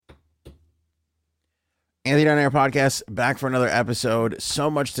Anthony Down Air Podcast back for another episode. So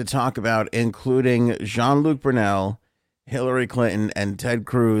much to talk about, including Jean-Luc Brunel, Hillary Clinton, and Ted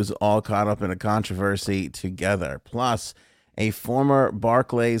Cruz all caught up in a controversy together. Plus, a former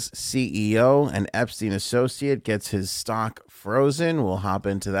Barclays CEO and Epstein associate gets his stock frozen. We'll hop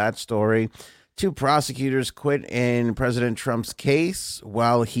into that story. Two prosecutors quit in President Trump's case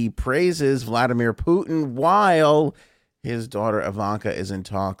while he praises Vladimir Putin while his daughter Ivanka is in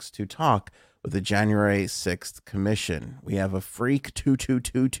talks to talk with the January 6th commission. We have a freak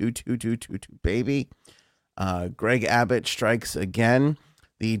 2222222 baby. Greg Abbott strikes again.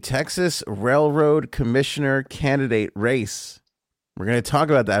 The Texas Railroad Commissioner candidate race. We're going to talk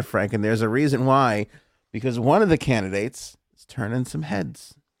about that, Frank, and there's a reason why. Because one of the candidates is turning some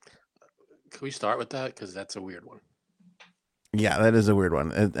heads. Can we start with that? Because that's a weird one. Yeah, that is a weird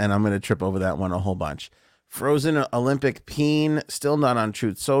one. And I'm going to trip over that one a whole bunch. Frozen Olympic peen, still not on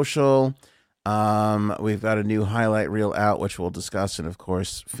Truth Social. We've got a new highlight reel out, which we'll discuss, and of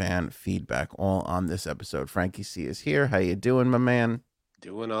course, fan feedback, all on this episode. Frankie C is here. How you doing, my man?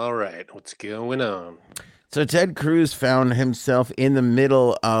 Doing all right. What's going on? So Ted Cruz found himself in the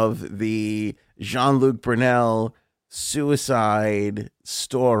middle of the Jean-Luc Brunel suicide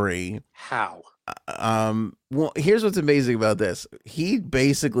story. How? Well, here's what's amazing about this. He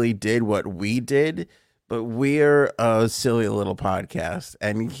basically did what we did, but we're a silly little podcast,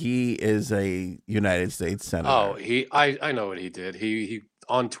 and he is a United States senator. Oh, I know what he did. He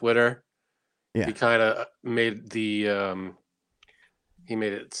on Twitter, he kind of made the he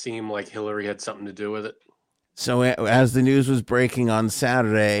made it seem like Hillary had something to do with it. So as the news was breaking on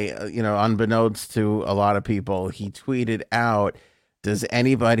Saturday, unbeknownst to a lot of people, he tweeted out, "Does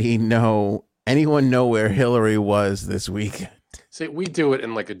anyone know where Hillary was this weekend?" See, we do it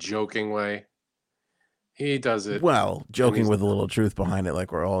in like a joking way. He does it. Well, joking with a little truth behind it,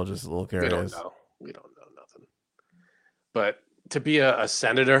 like we're all just a little curious. We don't know nothing. But to be a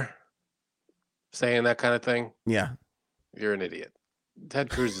senator saying that kind of thing, yeah, you're an idiot.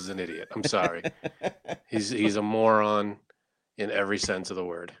 Ted Cruz is an idiot. I'm sorry. He's a moron in every sense of the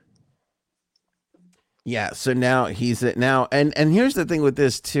word. Yeah. So now and here's the thing with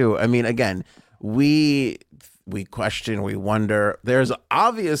this too. I mean, again, we question, we wonder. There's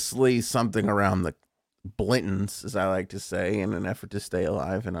obviously something around the Blintons, as I like to say, in an effort to stay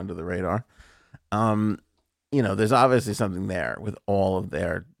alive and under the radar. There's obviously something there with all of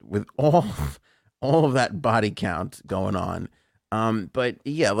that body count going on. But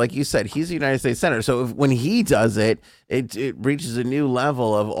yeah, like you said, he's a United States senator. So when he does it reaches a new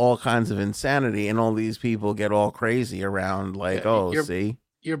level of all kinds of insanity, and all these people get all crazy around like, see,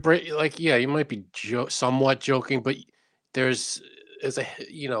 you're like, yeah, you might be somewhat joking, but there's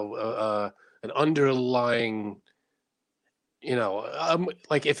an underlying,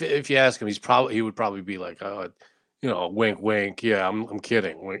 like if you ask him, he would probably be like, wink, wink. Yeah, I'm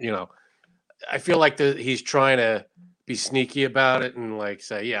kidding. I feel like he's trying to be sneaky about it and like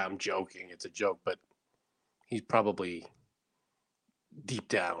say, yeah, I'm joking. It's a joke, but he's probably deep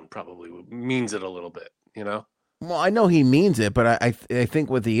down probably means it a little bit, Well, I know he means it, but I think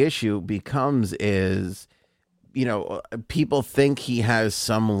what the issue becomes is, people think he has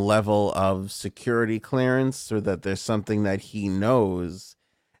some level of security clearance, or that there's something that he knows,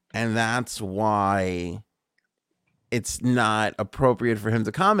 and that's why it's not appropriate for him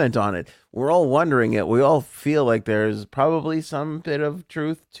to comment on it. We're all wondering it. We all feel like there's probably some bit of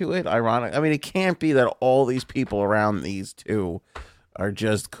truth to it. Ironic. I mean, it can't be that all these people around these two are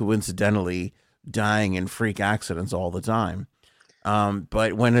just coincidentally dying in freak accidents all the time.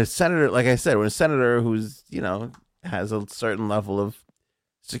 But when a senator, like I said, when a senator who's, has a certain level of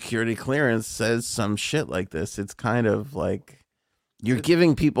security clearance says some shit like this, it's kind of like you're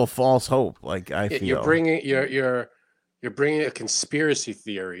giving people false hope. Like I feel you're bringing a conspiracy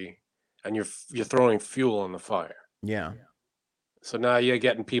theory, and you're throwing fuel on the fire. Yeah. So now you're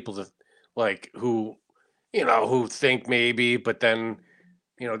getting people to like who think maybe, but then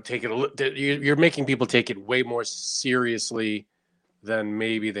take it. You're making people take it way more seriously than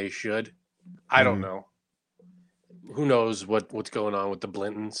maybe they should. I don't know. Who knows what's going on with the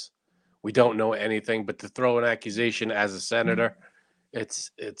Blintons? We don't know anything, but to throw an accusation as a senator, it's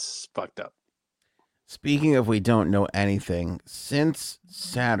fucked up. Speaking of we don't know anything, since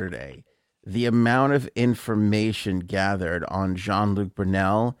Saturday, the amount of information gathered on Jean-Luc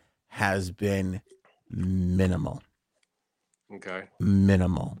Brunel has been minimal. Okay.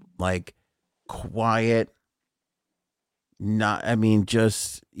 Minimal. Like quiet.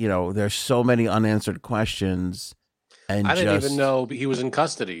 Just, there's so many unanswered questions. And I didn't even know he was in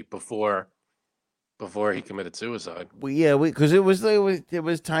custody before before he committed suicide. Because it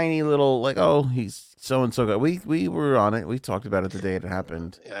was tiny little like, oh, he's so and so good. We were on it. We talked about it the day it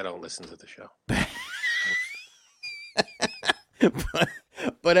happened. Yeah, I don't listen to the show.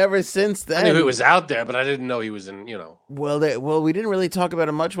 but ever since then, I knew he was out there, but I didn't know he was in. Well, we didn't really talk about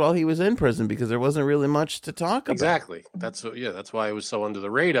it much while he was in prison because there wasn't really much to talk about. Exactly. That's why it was so under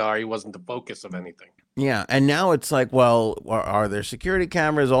the radar. He wasn't the focus of anything. Yeah, and now it's like, well, are there security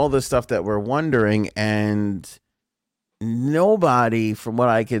cameras? All this stuff that we're wondering, and nobody, from what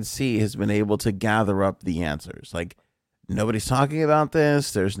I could see, has been able to gather up the answers. Like, nobody's talking about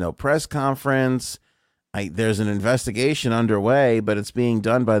this. There's no press conference. There's an investigation underway, but it's being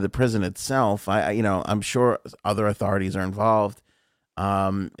done by the prison itself. I'm sure other authorities are involved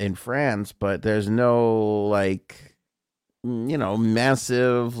in France, but there's no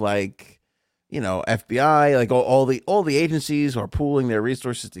massive FBI, like all the agencies are pooling their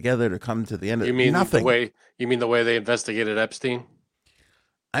resources together to come to the end of You mean nothing. You mean the way they investigated Epstein?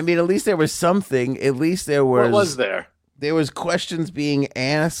 I mean, at least there was something. At least there was. What was there? There was questions being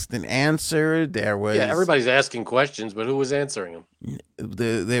asked and answered. There was everybody's asking questions, but who was answering them?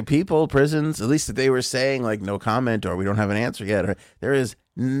 The people, prisons. At least they were saying like no comment or we don't have an answer yet. Or, there is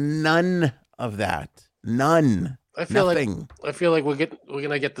none of that. None. I feel Nothing. like we're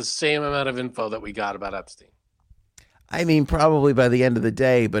gonna get the same amount of info that we got about Epstein. I mean, probably by the end of the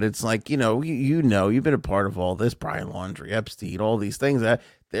day, but it's like, you've been a part of all this, Brian Laundrie, Epstein, all these things.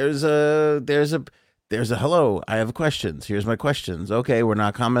 There's a hello, I have questions. Here's my questions. Okay, we're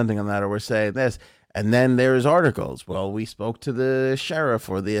not commenting on that, or we're saying this. And then there's articles. Well, we spoke to the sheriff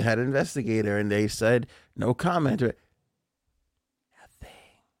or the head investigator, and they said no comment. Nothing.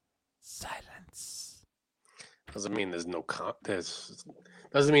 Silence. Doesn't mean there's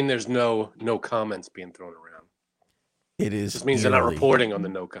doesn't mean there's no comments being thrown around. It is. It just means they're not reporting on the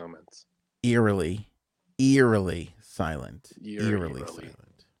no comments. Eerily silent. Eerily silent.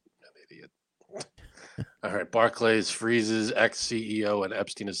 All right, Barclays freezes ex-CEO and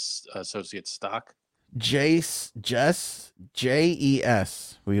Epstein associate stock. Jes, Jes.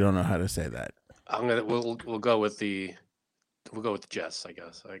 We don't know how to say that. We'll go with Jess, I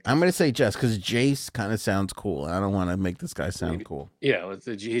guess. I'm gonna say Jess because Jace kind of sounds cool. I don't want to make this guy sound cool. Yeah,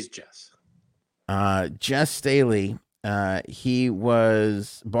 he's Jess. Jess Staley.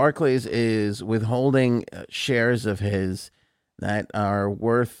 Barclays is withholding shares of his that are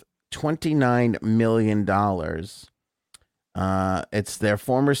worth $29 million. It's their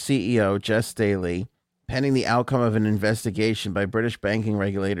former CEO, Jess Staley, pending the outcome of an investigation by British banking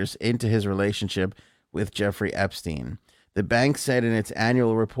regulators into his relationship with Jeffrey Epstein. The bank said in its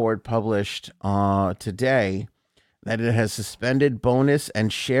annual report published today that it has suspended bonus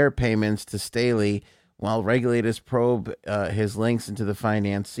and share payments to Staley while regulators probe his links into the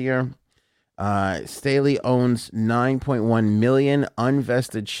financier. Staley owns 9.1 million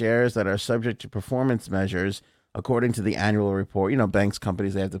unvested shares that are subject to performance measures, according to the annual report. Banks,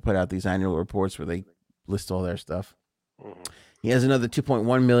 companies, they have to put out these annual reports where they list all their stuff. Mm-hmm. He has another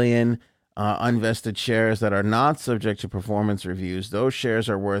 2.1 million unvested shares that are not subject to performance reviews. Those shares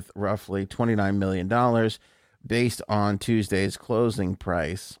are worth roughly $29 million based on Tuesday's closing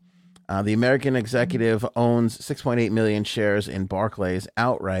price. The American executive owns 6.8 million shares in Barclays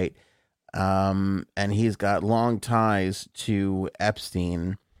outright, and he's got long ties to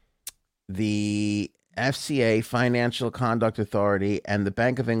Epstein. The FCA, Financial Conduct Authority, and the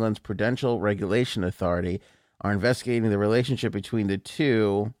Bank of England's Prudential Regulation Authority are investigating the relationship between the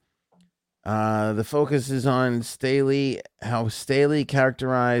two. The focus is on Staley, how Staley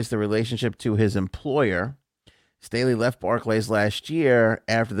characterized the relationship to his employer. Staley left Barclays last year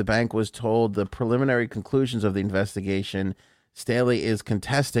after the bank was told the preliminary conclusions of the investigation. Staley is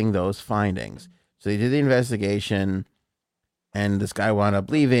contesting those findings. So they did the investigation, and this guy wound up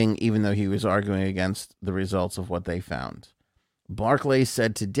leaving, even though he was arguing against the results of what they found. Barclays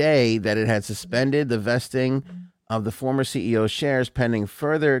said today that it had suspended the vesting of the former CEO's shares pending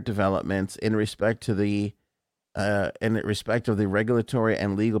further developments in respect of the regulatory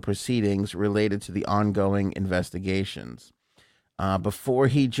and legal proceedings related to the ongoing investigations. Before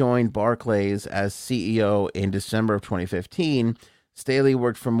he joined Barclays as CEO in December of 2015, Staley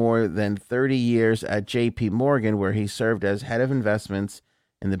worked for more than 30 years at JP Morgan, where he served as head of investments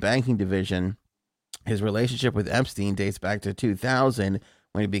in the banking division. His relationship with Epstein dates back to 2000,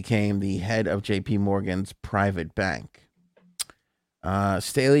 when he became the head of JP Morgan's private bank.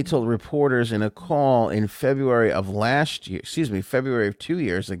 Staley told reporters in a call in February of 2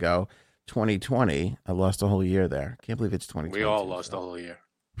 years ago, 2020. I lost a whole year there. Can't believe it's 2020. We all lost a whole year.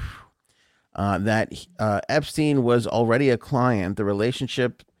 That Epstein was already a client. The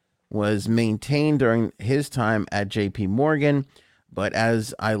relationship was maintained during his time at JP Morgan, but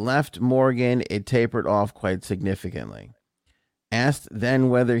as I left Morgan, it tapered off quite significantly. Asked then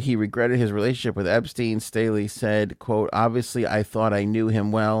whether he regretted his relationship with Epstein, Staley said, quote, obviously I thought I knew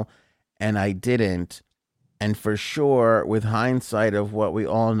him well, and I didn't. And for sure, with hindsight of what we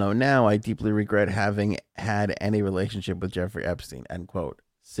all know now, I deeply regret having had any relationship with Jeffrey Epstein, end quote.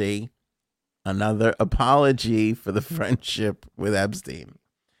 See? Another apology for the friendship with Epstein.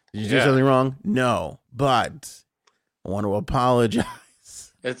 Did you do something wrong? No, but I want to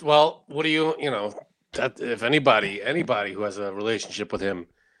apologize. Well, what do you know? That if anybody who has a relationship with him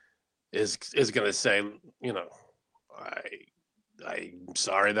is going to say, I'm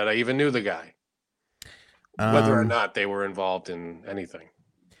sorry that I even knew the guy, whether or not they were involved in anything.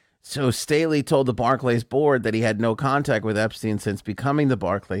 So Staley told the Barclays board that he had no contact with Epstein since becoming the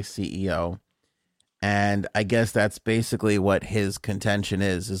Barclays CEO. And I guess that's basically what his contention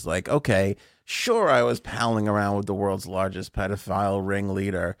is like, okay, sure, I was palling around with the world's largest pedophile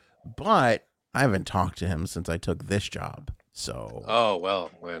ringleader, but I haven't talked to him since I took this job. So,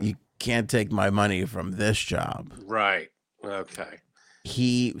 you can't take my money from this job. Right. Okay.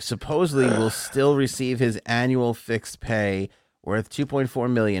 He supposedly will still receive his annual fixed pay worth 2.4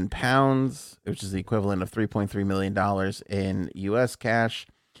 million pounds, which is the equivalent of $3.3 million in U.S. cash.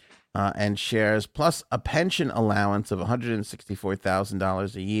 And shares, plus a pension allowance of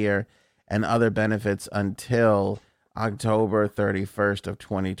 $164,000 a year and other benefits until October 31st of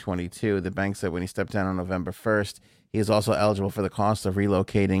 2022. The bank said when he stepped down on November 1st, he is also eligible for the cost of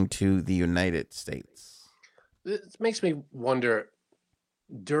relocating to the United States. It makes me wonder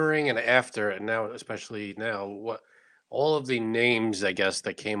during and after, and now, especially now, what all of the names, I guess,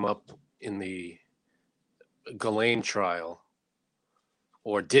 that came up in the Ghislaine trial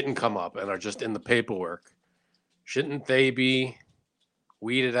or didn't come up and are just in the paperwork, shouldn't they be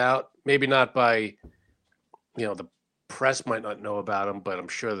weeded out? Maybe not by, the press might not know about them, but I'm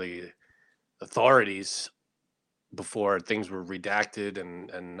sure the authorities, before things were redacted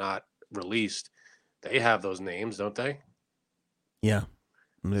and not released, they have those names, don't they? Yeah.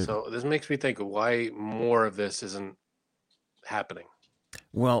 So this makes me think of why more of this isn't happening.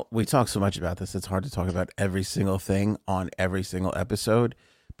 Well, we talk so much about this. It's hard to talk about every single thing on every single episode.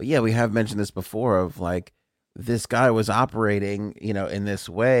 But yeah, we have mentioned this before of like this guy was operating, in this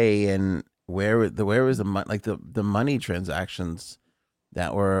way, and where was the money, like the money transactions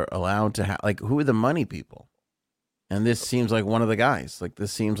that were allowed to have, like who are the money people? And this seems like one of the guys. Like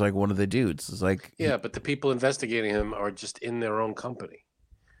this seems like one of the dudes. It's like but the people investigating him are just in their own company.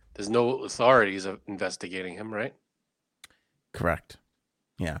 There's no authorities investigating him, right? Correct.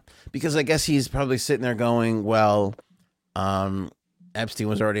 Yeah, because I guess he's probably sitting there going, well, Epstein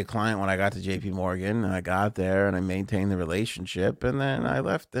was already a client when I got to JP Morgan, and I got there and I maintained the relationship, and then I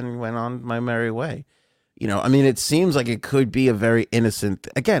left and went on my merry way. I mean, it seems like it could be a very innocent.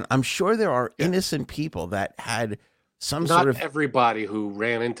 Again, I'm sure there are innocent people that had some Not sort of. Not everybody who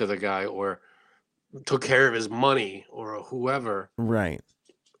ran into the guy or took care of his money or whoever, right,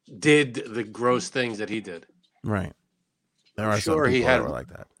 did the gross things that he did. Right. There I'm are sure some people he had that were like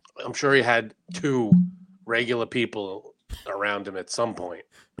that. I'm sure he had two regular people around him at some point.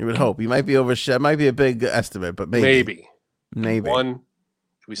 You would hope. He might be overshot. Might be a big estimate, but maybe. One.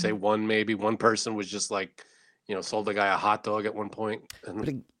 Should we say one? Maybe one person was just like, sold the guy a hot dog at one point.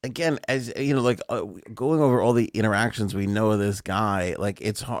 But again, as like going over all the interactions we know of this guy, like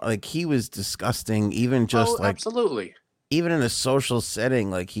it's hard. Like he was disgusting, even just like absolutely. Even in a social setting,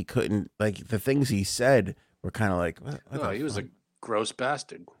 like he couldn't, like the things he said were kind of like. No, he was a gross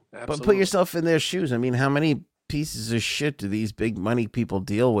bastard. Absolutely. But put yourself in their shoes. I mean, how many pieces of shit do these big money people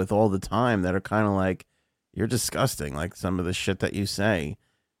deal with all the time that are kind of like, you're disgusting, like some of the shit that you say.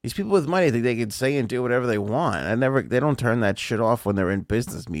 These people with money think they can say and do whatever they want. They don't turn that shit off when they're in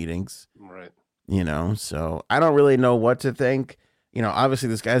business meetings. Right. So I don't really know what to think. Obviously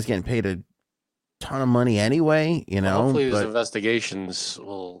this guy's getting paid a ton of money anyway, hopefully these investigations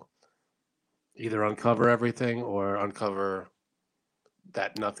will either uncover everything or uncover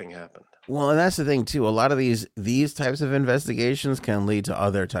that nothing happened. Well, and that's the thing too. A lot of these types of investigations can lead to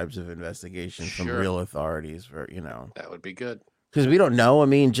other types of investigations from real authorities. That would be good because we don't know. I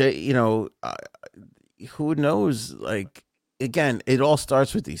mean, who knows? Like again, it all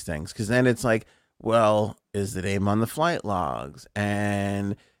starts with these things because then it's like, well, is the name on the flight logs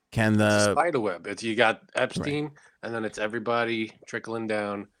and can the spiderweb? It's you got Epstein, and then it's everybody trickling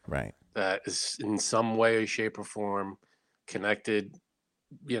down, right? That is in some way, shape, or form connected.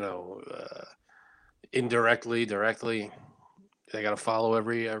 Indirectly, directly. They got to follow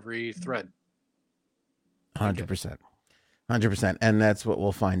every thread. 100%. 100%. And that's what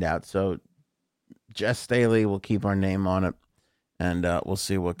we'll find out. So Jess Staley will keep our name on it, and we'll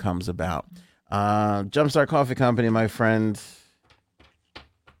see what comes about. Jumpstart Coffee Company, my friend.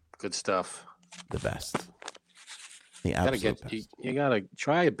 Good stuff. The best. The Gotta absolute best. you gotta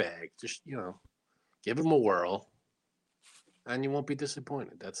try a bag. Just give them a whirl, and you won't be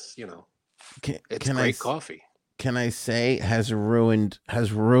disappointed. That's it's great coffee. Can I say has ruined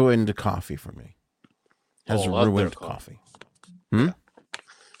coffee for me? Has ruined coffee. Yeah.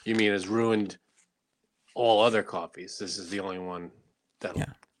 You mean has ruined all other coffees? This is the only one that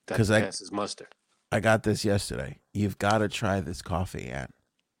passes muster. I got this yesterday. You've got to try this coffee, Ann.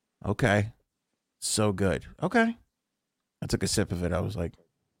 Okay. So good. Okay. I took a sip of it. I was like,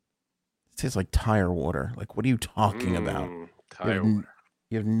 it tastes like tire water. Like, what are you talking about? Tire water.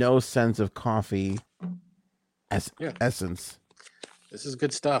 You have no sense of coffee essence. This is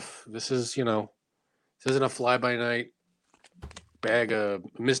good stuff. This is, this isn't a fly-by-night bag, a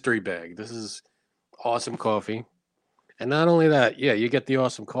mystery bag. This is awesome coffee. And not only that, you get the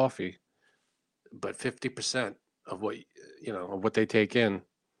awesome coffee, but 50% of what they take in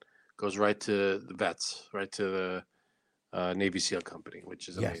goes right to the vets, right to the Navy SEAL company, which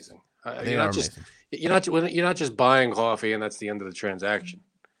is amazing. You're not just buying coffee and that's the end of the transaction.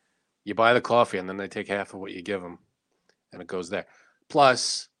 You buy the coffee and then they take half of what you give them, and it goes there.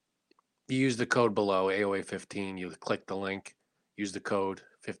 Plus, you use the code below AOA15. You click the link, use the code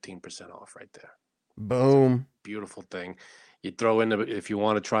 15% off right there. Boom! Beautiful thing. You throw in if you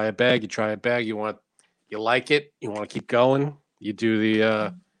want to try a bag, you try a bag. You like it, you want to keep going. You do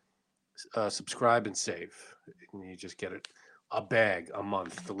the subscribe and save, and you just get a bag a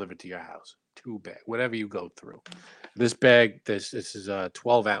month delivered to your house. 2 bags, whatever you go through. This bag, this is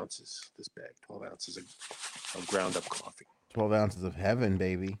 12 ounces. This bag, 12 ounces of ground up coffee. 12 ounces of heaven,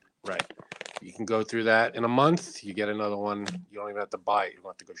 baby. Right. You can go through that in a month. You get another one. You don't even have to buy it. You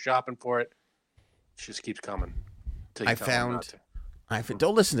don't have to go shopping for it. It just keeps coming. Don't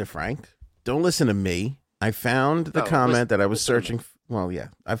listen to Frank. Don't listen to me. I found the comment that I was searching.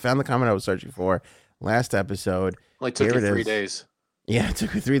 I found the comment I was searching for last episode. Only took you 3 days. Yeah, it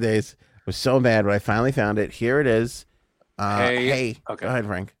took me 3 days. I was so mad, but I finally found it. Here it is. Hey. Okay. Go ahead,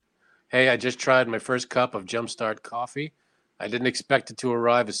 Frank. Hey, I just tried my first cup of Jumpstart coffee. I didn't expect it to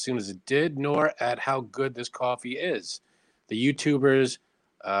arrive as soon as it did, nor at how good this coffee is. The YouTuber's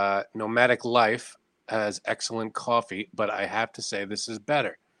Nomadic Life has excellent coffee, but I have to say this is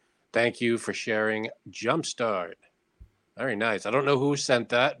better. Thank you for sharing Jumpstart. Very nice. I don't know who sent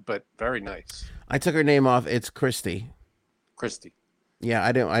that, but very nice. I took her name off. It's Christy. Yeah,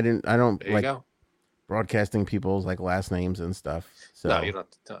 I don't like broadcasting people's like last names and stuff. So no, you don't.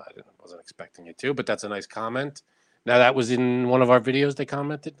 I wasn't expecting you to, but that's a nice comment. Now that was in one of our videos. They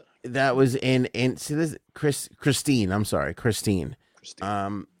commented. That was in see this Christine. I'm sorry, Christine.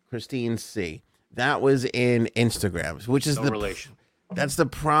 Christine C. That was in Instagram, which is relation. That's the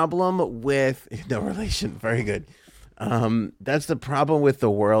problem with no relation. Very good. That's the problem with the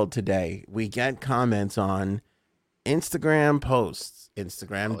world today. We get comments on Instagram posts,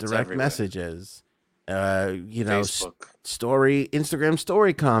 Instagram direct messages, Facebook. Instagram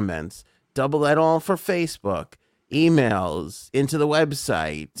story comments. Double that all for Facebook. Emails into the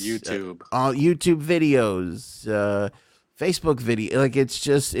website, YouTube, YouTube videos, Facebook video. Like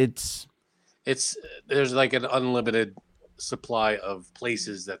it's there's like an unlimited supply of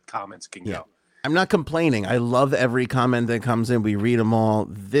places that comments can go. I'm not complaining. I love every comment that comes in. We read them all.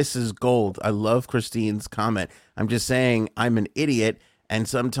 This is gold. I love Christine's comment. I'm just saying I'm an idiot, and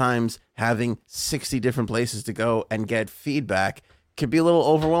sometimes having 60 different places to go and get feedback can be a little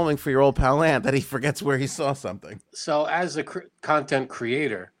overwhelming for your old pal Ant that he forgets where he saw something. So as a content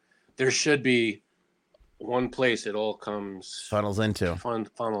creator, there should be one place it all funnels into.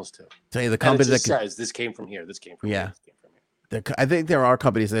 Funnels to. Tell you the company that says this came from here. This came from here. This came from here. I think there are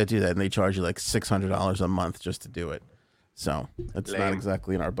companies that do that, and they charge you like $600 a month just to do it. So it's not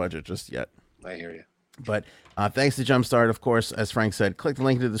exactly in our budget just yet. I hear you. But thanks to Jumpstart, of course, as Frank said, click the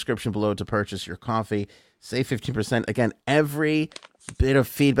link in the description below to purchase your coffee. Save 15%. Again, every bit of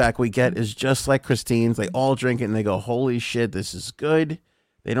feedback we get is just like Christine's. They all drink it and they go, holy shit, this is good.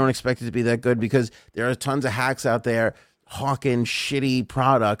 They don't expect it to be that good because there are tons of hacks out there hawking shitty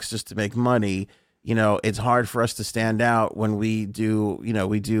products just to make money. It's hard for us to stand out when we do,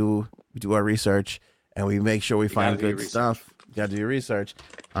 we do our research and we make sure we find good stuff. You got to do your research.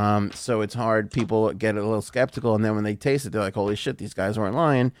 So it's hard. People get a little skeptical. And then when they taste it, they're like, holy shit, these guys weren't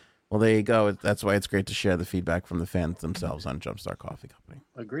lying. Well, there you go. That's why it's great to share the feedback from the fans themselves on Jumpstart Coffee Company.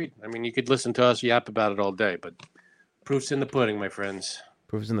 Agreed. I mean, you could listen to us yap about it all day, but proof's in the pudding, my friends.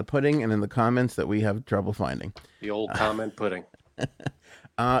 Proof's in the pudding and in the comments that we have trouble finding. The old comment pudding.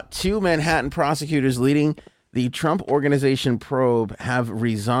 Two Manhattan prosecutors leading the Trump Organization probe have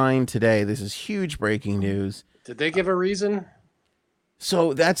resigned today. This is huge breaking news. Did they give a reason?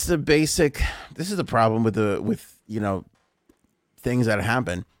 So that's the basic. This is the problem with things that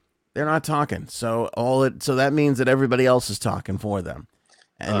happen. They're not talking. So that means that everybody else is talking for them.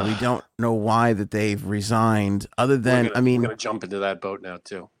 And we don't know why that they've resigned other than, we're going to jump into that boat now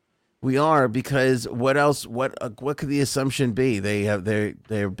too. We are, because what else, what could the assumption be?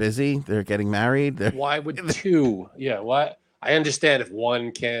 They're busy. They're getting married. Why would two? Yeah. Why? I understand if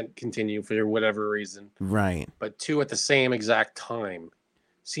one can't continue for whatever reason. Right. But two at the same exact time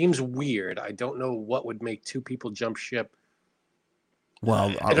seems weird. I don't know what would make two people jump ship.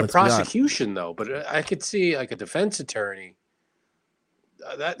 Well, in a prosecution though, but I could see like a defense attorney.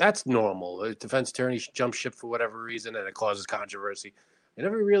 That's normal. A defense attorney should jump ship for whatever reason, and it causes controversy. I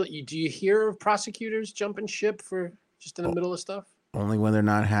never really. Do you hear of prosecutors jumping ship for just in the middle of stuff? Only when they're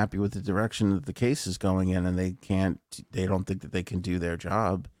not happy with the direction that the case is going in, and they don't think that they can do their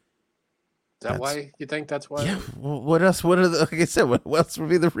job. Is that why you think that's why? Yeah. Well, what else? Like I said, what else would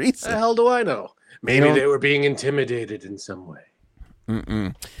be the reason? The hell do I know? Maybe they were being intimidated in some way.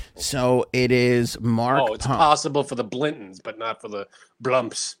 So it is Mark. Oh, it's possible for the Blintons, but not for the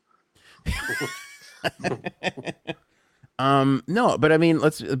Blumps. No, but I mean,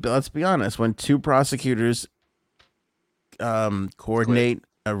 let's be honest. When two prosecutors coordinate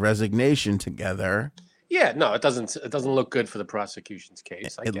a resignation together, yeah, no, it doesn't look good for the prosecution's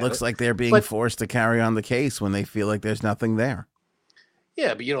case. It looks like they're being forced to carry on the case when they feel like there's nothing there.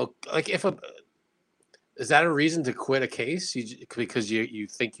 Yeah, but like is that a reason to quit a case because you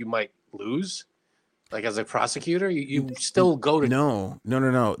think you might lose? Like as a prosecutor, you still go to no.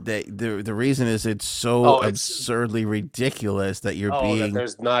 The reason is it's so absurdly ridiculous that you're being that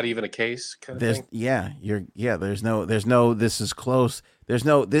there's not even a case kind of thing. There's no this is close. There's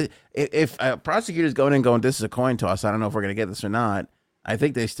no if a prosecutor's going in going, this is a coin toss, I don't know if we're gonna get this or not. I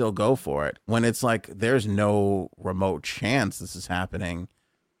think they still go for it. When it's like there's no remote chance this is happening.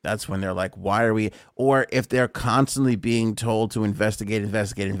 That's when they're like, why are we? Or if they're constantly being told to investigate,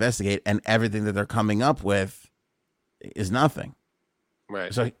 and everything that they're coming up with is nothing.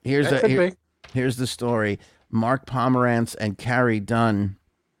 Right. So here's the story. Mark Pomerantz and Carrie Dunn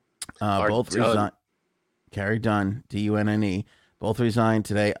both resigned. Carrie Dunn, Dunne, both resigned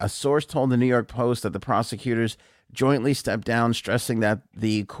today. A source told the New York Post that the prosecutors jointly stepped down, stressing that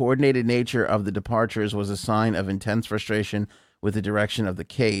the coordinated nature of the departures was a sign of intense frustration with the direction of the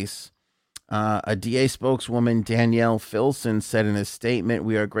case. A DA spokeswoman, Danielle Filson, said in a statement,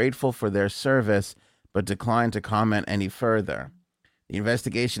 "We are grateful for their service, but declined to comment any further." The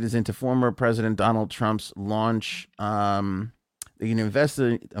investigation is into former President Donald Trump's launch. The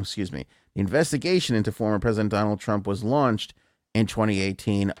investigation into former President Donald Trump was launched in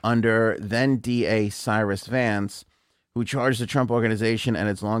 2018 under then DA Cyrus Vance, who charged the Trump Organization and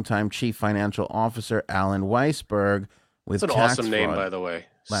its longtime chief financial officer, Alan Weisberg, with That's an awesome name, by the way.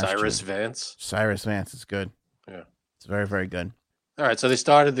 Cyrus Vance. Cyrus Vance is good. Yeah. It's very, very good. All right. So they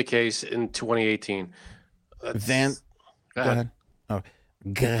started the case in 2018. Go ahead. Oh,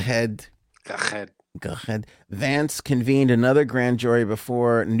 go ahead. Vance convened another grand jury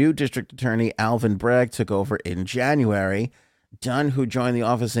before new district attorney Alvin Bragg took over in January. Dunn, who joined the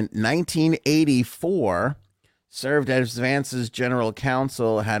office in 1984, served as Vance's general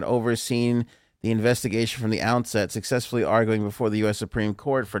counsel, had overseen the investigation from the outset, successfully arguing before the U.S. Supreme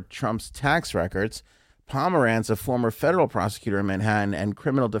Court for Trump's tax records. Pomerantz, a former federal prosecutor in Manhattan and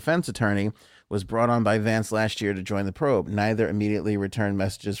criminal defense attorney, was brought on by Vance last year to join the probe. Neither immediately returned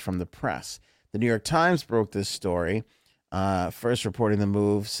messages from the press. The New York Times broke this story, first reporting the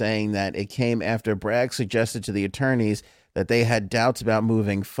move, saying that it came after Bragg suggested to the attorneys that they had doubts about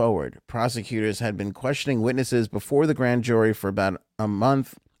moving forward. Prosecutors had been questioning witnesses before the grand jury for about a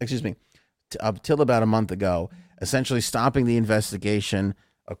month, up till about a month ago, essentially stopping the investigation,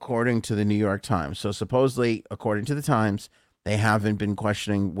 according to the New York Times. So supposedly, according to the Times, they haven't been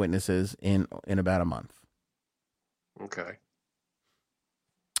questioning witnesses in about a month. Okay.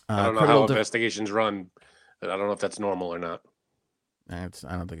 I don't know how investigations run. I don't know if that's normal or not. I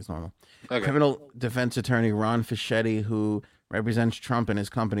don't think it's normal. Okay. Criminal defense attorney Ron Fischetti, who represents Trump and his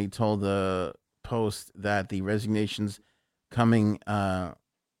company, told the Post that the resignations coming...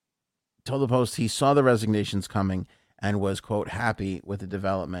 told the Post he saw the resignations coming and was, quote, happy with the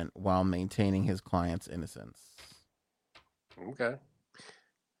development while maintaining his client's innocence. Okay.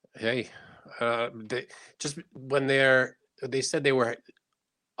 Hey, they said they were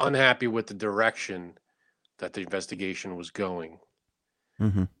unhappy with the direction that the investigation was going.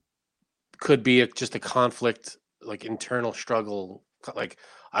 Mm-hmm. could be just a conflict, like internal struggle. Like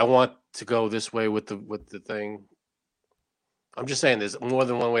I want to go this way with the thing. I'm just saying, there's more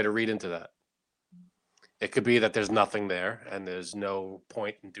than one way to read into that. It could be that there's nothing there and there's no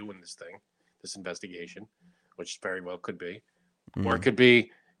point in doing this investigation, which very well could be. Or it could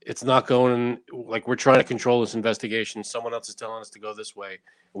be it's not going like we're trying to control this investigation. Someone else is telling us to go this way.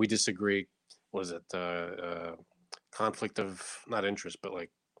 We disagree. What is it? Conflict of not interest, but like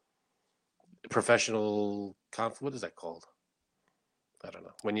professional conflict. What is that called? I don't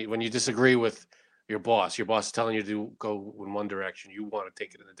know. When you disagree with your boss is telling you to go in one direction, you want to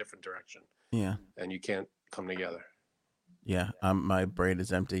take it in a different direction. Yeah. And you can't come together. Yeah. My brain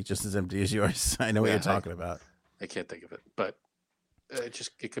is empty, just as empty as yours. I know what you're talking about. I can't think of it, but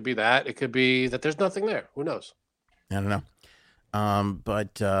it could be that. It could be that there's nothing there. Who knows? I don't know.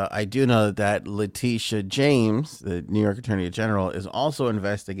 But I do know that Letitia James, the New York Attorney General, is also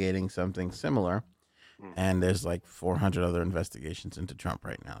investigating something similar. And there's like 400 other investigations into Trump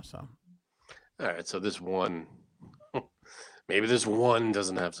right now. So, all right. So this one, maybe this one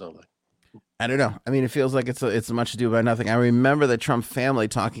doesn't have something. I don't know. I mean, it feels like it's much ado about nothing. I remember the Trump family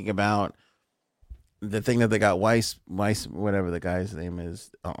talking about the thing that they got Weiss, whatever the guy's name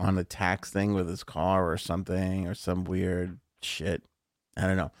is, on a tax thing with his car or something, or some weird shit. I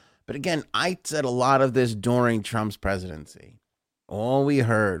don't know. But again, I said a lot of this during Trump's presidency. All we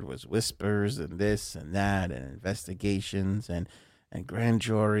heard was whispers and this and that and investigations and grand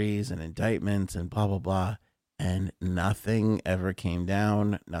juries and indictments and blah, blah, blah. And nothing ever came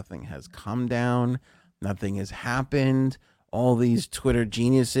down. Nothing has come down. Nothing has happened. All these Twitter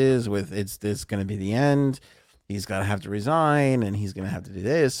geniuses with this going to be the end. He's got to have to resign and he's going to have to do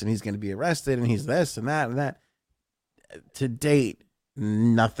this and he's going to be arrested and he's this and that and that. To date,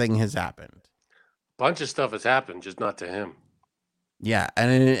 nothing has happened. Bunch of stuff has happened, just not to him. Yeah,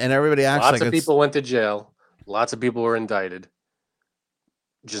 and everybody acts like lots of people went to jail. Lots of people were indicted.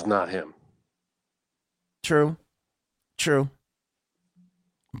 Just not him. True.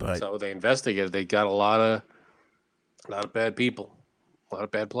 But so they investigated. They got a lot of bad people, a lot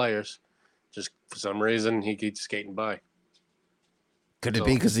of bad players. Just for some reason, he keeps skating by. Could it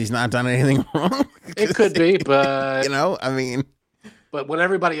be because he's not done anything wrong? It could be, but I mean, but when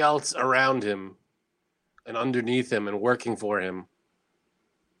everybody else around him and underneath him and working for him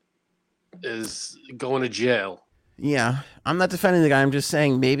is going to jail. Yeah, I'm not defending the guy. I'm just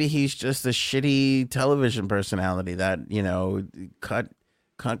saying maybe he's just a shitty television personality that,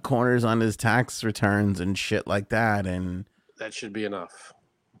 cut corners on his tax returns and shit like that. And that should be enough.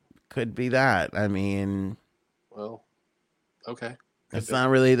 Could be that. I mean, well, okay. That's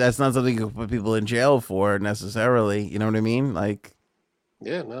not something you put people in jail for necessarily. You know what I mean? Like,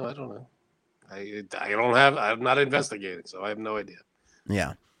 yeah, no, I don't know. I'm not investigating, so I have no idea.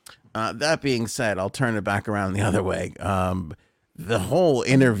 Yeah. That being said, I'll turn it back around the other way. The whole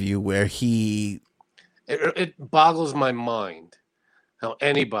interview where it boggles my mind how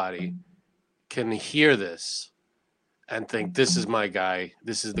anybody can hear this and think this is my guy.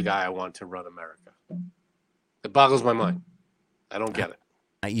 This is the guy I want to run America. It boggles my mind. I don't get it.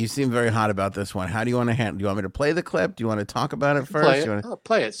 You seem very hot about this one. How do you want to handle? Do you want me to play the clip? Do you want to talk about it first? Play it.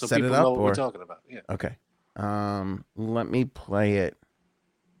 Play it so people know what we're talking about. Yeah. Okay. Let me play it.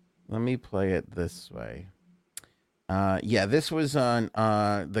 Let me play it this way. Yeah, this was on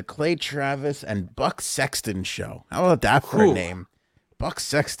the Clay Travis and Buck Sexton show. How about that for a name? Buck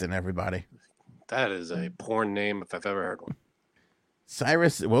Sexton, everybody. That is a porn name if I've ever heard one.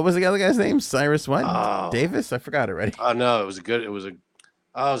 Cyrus, what was the other guy's name? Cyrus what? Oh. Davis? I forgot already. Oh no, it was a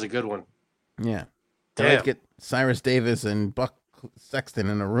good one. Yeah. Damn. Let's get Cyrus Davis and Buck Sexton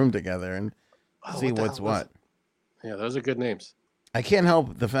in a room together and see what's what. Yeah, those are good names. I can't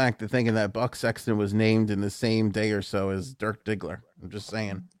help the fact of thinking that Buck Sexton was named in the same day or so as Dirk Diggler. I'm just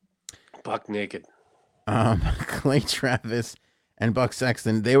saying. Buck naked. Clay Travis and Buck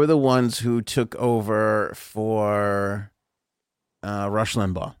Sexton, they were the ones who took over for Rush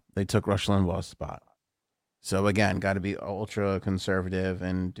Limbaugh. They took Rush Limbaugh's spot. So again, got to be ultra conservative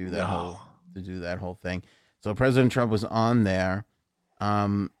and do that whole thing. So President Trump was on there,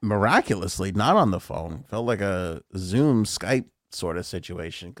 miraculously not on the phone. Felt like a Zoom Skype sort of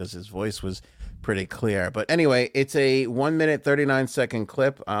situation because his voice was pretty clear. But anyway, it's a 1 minute 39-second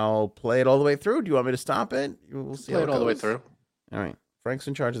clip. I'll play it all the way through. Do you want me to stop it? We'll see. Play it all the way through. All right. Frank's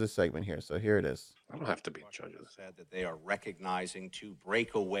in charge of this segment here, so here it is. I don't have to be in charge of this. Said that they are recognizing two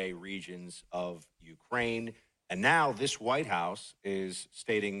breakaway regions of Ukraine, and now this White House is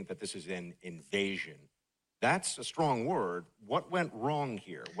stating that this is an invasion. That's a strong word. What went wrong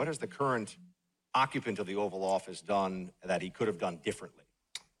here? What has the current occupant of the Oval Office done that he could have done differently?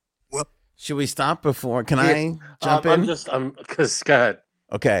 Well, Should we stop before? Can I jump I'm in? because go ahead.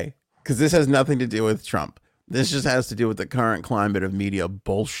 Okay, because this has nothing to do with Trump. This just has to do with the current climate of media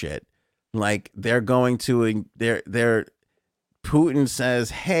bullshit. Like they're going to they're Putin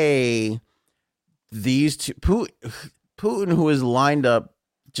says, "Hey, these two Putin, who has lined up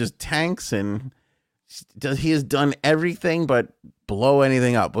just tanks and he has done everything but blow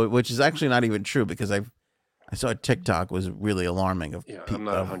anything up," which is actually not even true because I saw a TikTok was really alarming of I'm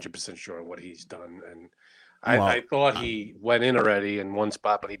not 100% sure what he's done, and Well, I thought he went in already in one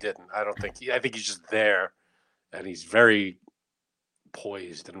spot, but he didn't. I don't think I think he's just there, and he's very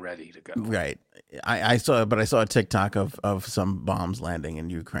poised and ready to go. Right. I saw a TikTok of some bombs landing in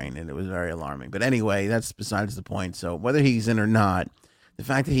Ukraine, and it was very alarming. But anyway, that's besides the point. So whether he's in or not, the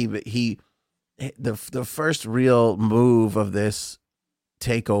fact that the first real move of this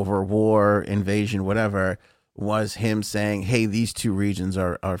takeover, war, invasion, whatever, was him saying, "Hey, these two regions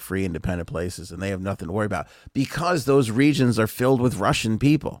are free, independent places, and they have nothing to worry about because those regions are filled with Russian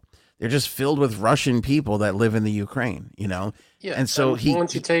people. They're just filled with Russian people that live in the Ukraine, you know." Yeah, and so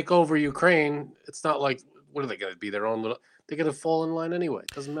once you take over Ukraine, it's not like what are they going to be their own little? They're going to fall in line anyway.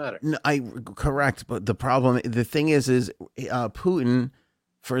 It doesn't matter. No, correct, but the thing is Putin,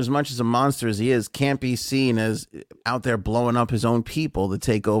 for as much as a monster as he is, can't be seen as out there blowing up his own people to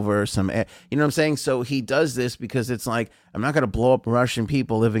take over some. You know what I'm saying? So he does this because it's like, I'm not going to blow up Russian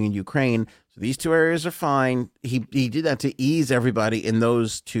people living in Ukraine. So these two areas are fine. He did that to ease everybody in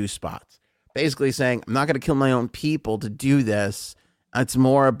those two spots. Basically saying, I'm not going to kill my own people to do this. It's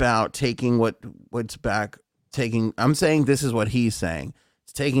more about taking what's back. I'm saying this is what he's saying.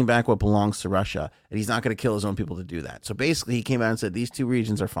 It's taking back what belongs to Russia, and he's not going to kill his own people to do that. So basically, he came out and said these two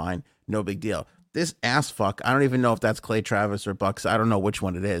regions are fine, no big deal. This ass fuck, I don't even know if that's Clay Travis or Bucks. I don't know which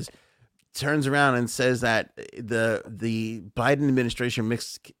one it is. Turns around and says that the Biden administration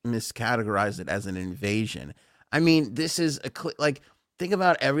miscategorized it as an invasion. I mean, this is think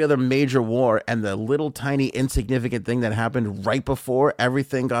about every other major war and the little tiny insignificant thing that happened right before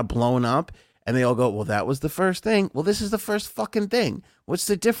everything got blown up. And they all go, well, that was the first thing. Well, this is the first fucking thing. What's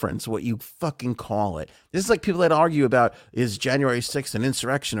the difference? What you fucking call it? This is like people that argue about, is January 6th an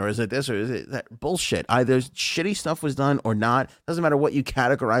insurrection, or is it this, or is it that? Bullshit. Either shitty stuff was done or not. Doesn't matter what you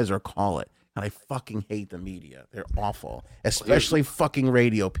categorize or call it. And I fucking hate the media. They're awful, especially fucking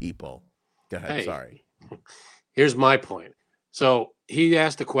radio people. Go ahead. Hey, sorry. Here's my point. So he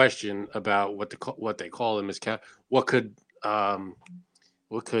asked a question about what they call them what could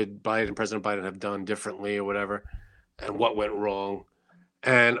President Biden have done differently or whatever, and what went wrong.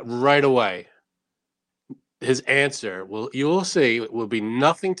 And right away, his answer you will see, it will be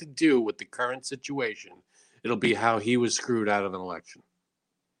nothing to do with the current situation. It'll be how he was screwed out of an election.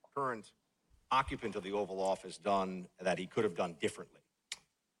 Current occupant of the Oval Office done that he could have done differently?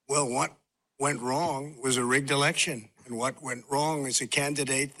 Well, what went wrong was a rigged election. And what went wrong is a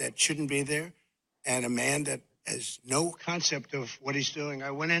candidate that shouldn't be there and a man that has no concept of what he's doing.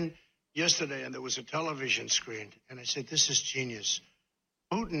 I went in yesterday and there was a television screen and I said, this is genius.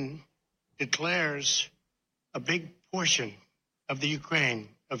 Putin declares a big portion of Ukraine.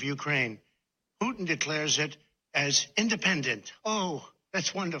 Putin declares it as independent. Oh,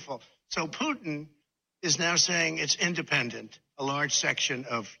 that's wonderful. So Putin is now saying it's independent, a large section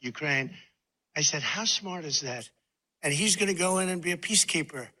of Ukraine. I said, how smart is that? And he's going to go in and be a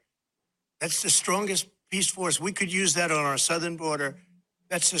peacekeeper. That's the strongest peace force. We could use that on our southern border.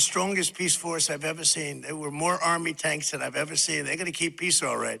 That's the strongest peace force I've ever seen. There were more army tanks than I've ever seen. They're going to keep peace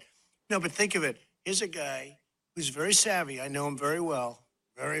all right. No, but think of it. Here's a guy who's very savvy. I know him very well.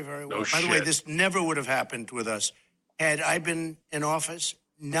 Very, very well. By the way, this never would have happened with us. Had I been in office,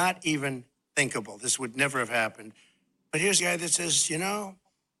 not even thinkable. This would never have happened. But here's a guy that says,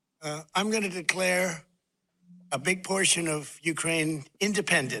 I'm going to declare a big portion of Ukraine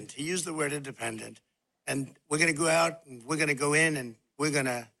independent. He used the word independent. And we're going to go out and we're going to go in and we're going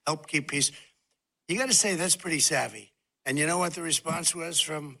to help keep peace. You got to say that's pretty savvy. And you know what the response was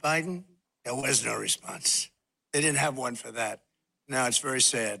from Biden? There was no response. They didn't have one for that. Now it's very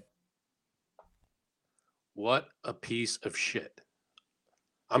sad. What a piece of shit.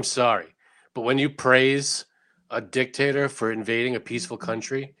 I'm sorry. But when you praise a dictator for invading a peaceful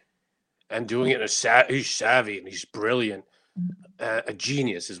country and doing it he's savvy and he's brilliant, a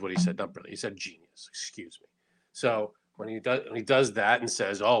genius is what he said. Not brilliant. He said genius. Excuse me. So when he does that and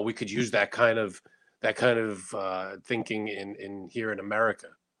says, "Oh, we could use that kind of thinking in here in America,"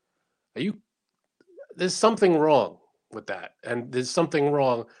 there's something wrong with that, and there's something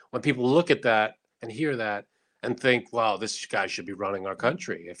wrong when people look at that and hear that and think, "Wow, this guy should be running our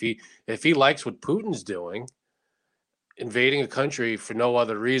country." If he likes what Putin's doing, invading a country for no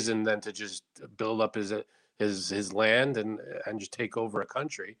other reason than to just build up his land and just take over a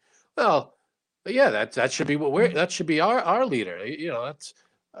country. Well, yeah, that should be that should be our leader. That's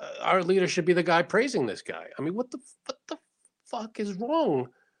our leader should be the guy praising this guy. I mean, what the fuck is wrong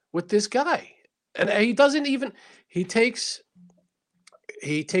with this guy? And he doesn't even he takes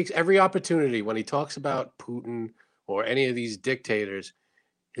every opportunity when he talks about Putin or any of these dictators.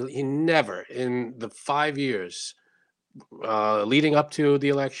 He never, in the 5 years leading up to the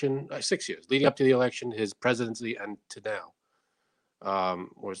election, 6 years leading up to the election, his presidency, and to now,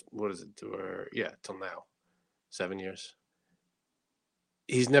 or what is it? Till now, 7 years.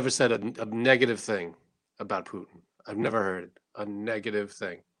 He's never said a negative thing about Putin. I've never heard a negative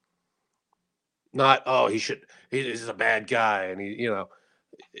thing. Not, he's a bad guy, and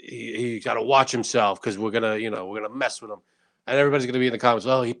he got to watch himself because we're gonna mess with him, and everybody's gonna be in the comments.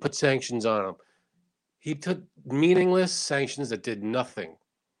 Oh, he put sanctions on him. He took meaningless sanctions that did nothing.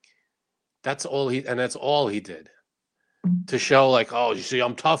 That's all he did to show like, oh, you see,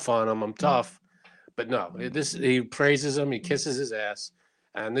 I'm tough on him. I'm tough, but no, he praises him. He kisses his ass,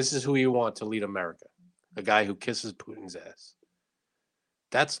 and this is who you want to lead America, a guy who kisses Putin's ass.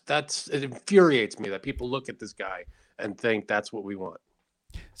 It infuriates me that people look at this guy and think that's what we want.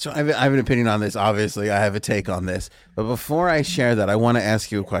 So I have an opinion on this. Obviously, I have a take on this. But before I share that, I want to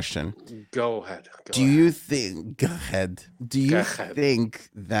ask you a question. Go ahead. Do you think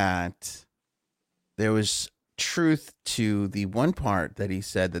that there was truth to the one part that he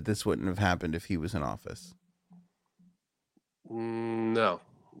said that this wouldn't have happened if he was in office? No.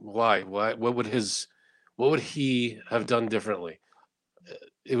 Why? What would he have done differently?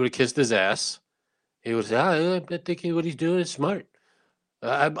 He would have kissed his ass. He would say, I think what he's doing is smart.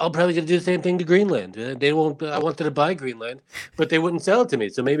 I'm probably going to do the same thing to Greenland. They won't. I wanted to buy Greenland, but they wouldn't sell it to me.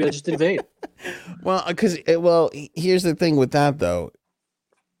 So maybe I just invade. Here's the thing with that, though.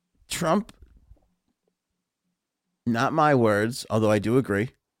 Trump, not my words, although I do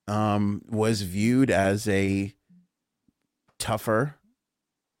agree, was viewed as a tougher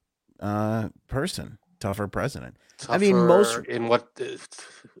person, tougher president. Tougher, I mean, in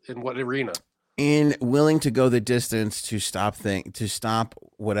what arena? In willing to go the distance to stop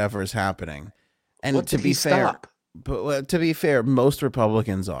whatever is happening, and to be fair, most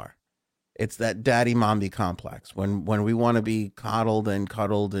Republicans are. It's that daddy mommy complex. When we want to be coddled and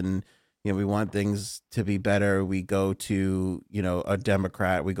cuddled, and we want things to be better, we go to a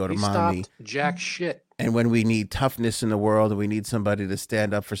Democrat. We go to mommy. Stopped jack shit. And when we need toughness in the world, and we need somebody to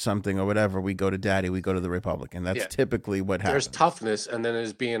stand up for something or whatever, we go to daddy. We go to the Republican. That's typically what happens. There's toughness, and then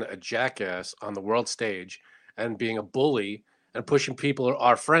there's being a jackass on the world stage, and being a bully, and pushing people,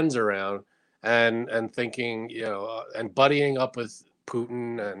 our friends, around, and thinking, and buddying up with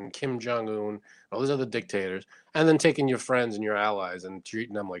Putin and Kim Jong-un, all those other dictators, and then taking your friends and your allies and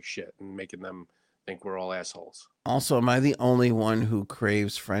treating them like shit and making them think we're all assholes. Also, am I the only one who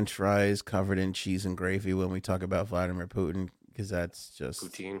craves French fries covered in cheese and gravy when we talk about Vladimir Putin? Because that's just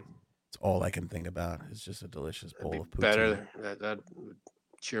poutine. It's all I can think about. It's just a delicious bowl of poutine. Better. That would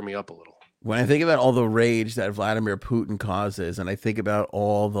cheer me up a little. When I think about all the rage that Vladimir Putin causes, and I think about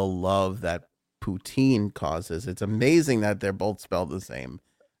all the love that poutine causes, it's amazing that they're both spelled the same.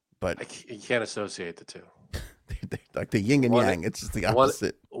 But you can't associate the two. They're like the yin and yang. It's just the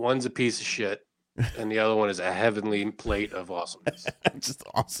opposite. One's a piece of shit, and the other one is a heavenly plate of awesomeness. Just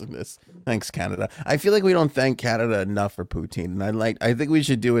awesomeness. Thanks, Canada. I feel like we don't thank Canada enough for poutine, and I think we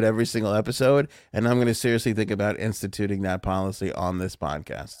should do it every single episode. And I'm going to seriously think about instituting that policy on this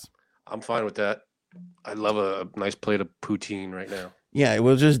podcast. I'm fine with that. I'd love a nice plate of poutine right now. Yeah,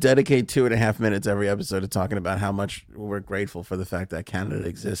 we'll just dedicate 2.5 minutes every episode to talking about how much we're grateful for the fact that Canada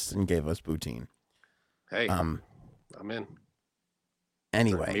exists and gave us poutine. Hey, I'm in.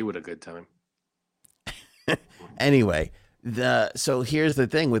 Anyway, for me with a good time. Anyway, so here's the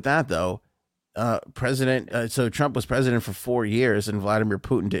thing with that though, so Trump was president for 4 years, and Vladimir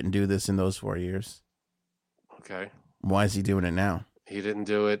Putin didn't do this in those 4 years. Okay. Why is he doing it now? He didn't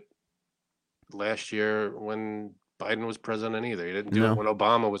do it last year when Biden was president either. He didn't do it when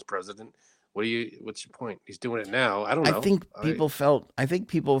Obama was president. What's your point? He's doing it now. I don't know. I think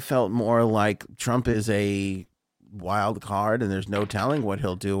people felt more like Trump is a wild card, and there's no telling what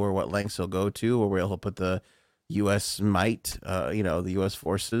he'll do or what lengths he'll go to, or where he'll put the U.S. might, the U.S.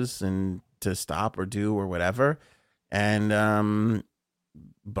 forces, and to stop or do or whatever. And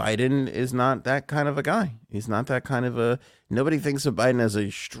Biden is not that kind of a guy. He's not that kind of nobody thinks of Biden as a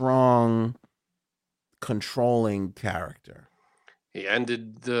strong, controlling character. He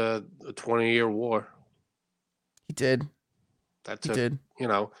ended the 20-year war. He did.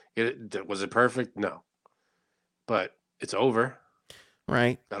 Was it perfect? No. But it's over.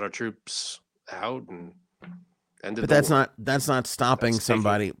 Right. Got our troops out and ended. But the that's war. not stopping That's taking-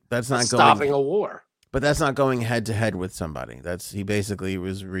 somebody. That's not stopping going. a war. But that's not going head to head with somebody. He basically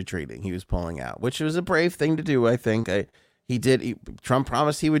was retreating. He was pulling out, which was a brave thing to do. I think Trump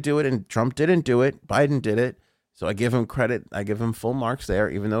promised he would do it, and Trump didn't do it. Biden did it. So I give him credit. I give him full marks there,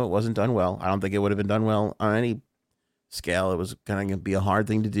 even though it wasn't done well. I don't think it would have been done well on any scale. It was going to be a hard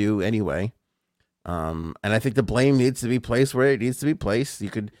thing to do anyway. And I think the blame needs to be placed where it needs to be placed. You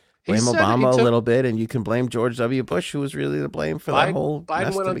could blame Obama a little bit, and you can blame George W. Bush, who was really to blame for that whole mess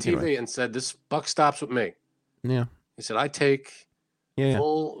Biden went to on begin with. TV and said, "This buck stops with me." Yeah. He said, "I take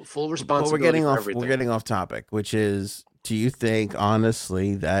full responsibility But for we're getting off topic, which is, do you think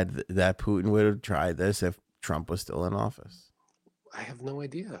honestly that Putin would have tried this if Trump was still in office? I have no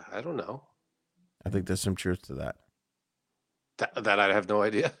idea. I don't know. I think there's some truth to that. That I have no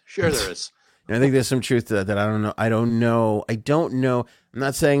idea. Sure, there is. And I think there's some truth to that I don't know. I don't know. I'm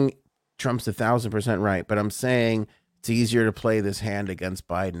not saying Trump's 1,000% right, but I'm saying it's easier to play this hand against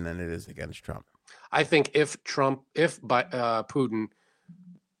Biden than it is against Trump. I think if Putin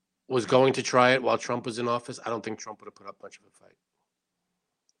was going to try it while Trump was in office, I don't think Trump would have put up much of a fight.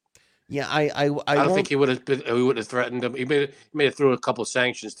 Yeah, I don't think he would have threatened him. He may have threw a couple of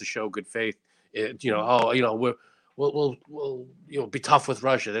sanctions to show good faith. We'll be tough with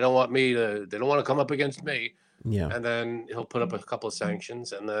Russia. They don't want to come up against me. Yeah. And then he'll put up a couple of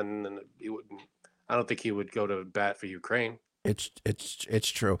sanctions, and then he wouldn't. I don't think he would go to bat for Ukraine. It's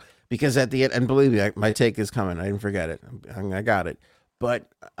true, because at the end, and believe me, my take is coming. I didn't forget it. I got it.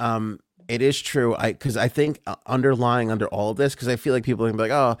 But it is true. Because I think underlying under all of this, because I feel like people are gonna be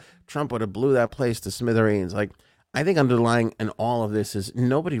like, oh, Trump would have blew that place to smithereens. Like, I think underlying in all of this is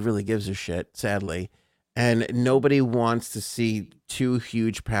nobody really gives a shit, sadly, and nobody wants to see two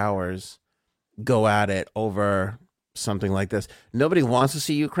huge powers go at it over something like this. Nobody wants to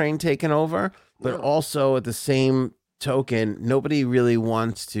see Ukraine taken over, but also at the same token, nobody really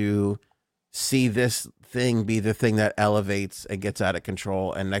wants to see this thing be the thing that elevates and gets out of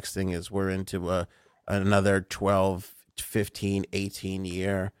control. And next thing is we're into another 12, 15, 18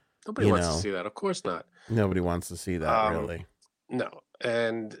 year. Nobody wants to see that. Of course not. Nobody wants to see that, really. No.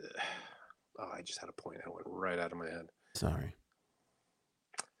 And I just had a point. I went right out of my head. Sorry.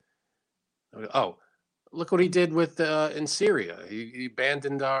 Oh, look what he did with in Syria. He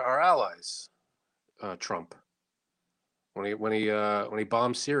abandoned our allies, Trump. When he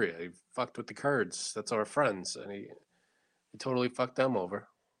bombed Syria, he fucked with the Kurds. That's our friends, and he totally fucked them over.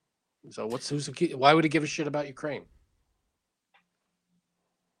 So why would he give a shit about Ukraine?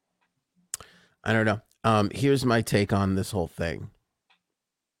 I don't know. Here's my take on this whole thing.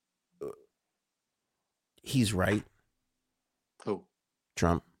 He's right. Who?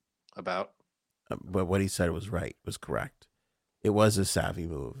 Trump. About? But what he said was right, was correct. It was a savvy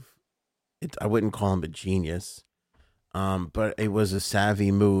move. I wouldn't call him a genius, but it was a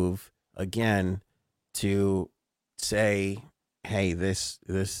savvy move, again, to say, hey,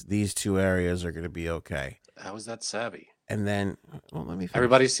 these two areas are going to be okay. How is that savvy? And then, well, let me finish.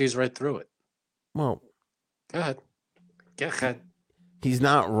 Everybody sees right through it. Well, go ahead. Go ahead. He's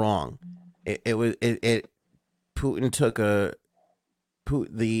not wrong. Putin took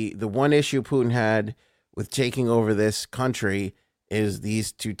the one issue Putin had with taking over this country is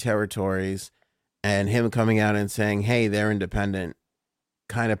these two territories, and him coming out and saying, hey, they're independent,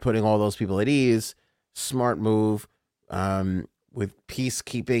 kind of putting all those people at ease. Smart move, with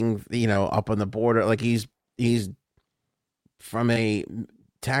peacekeeping, up on the border. Like he's from a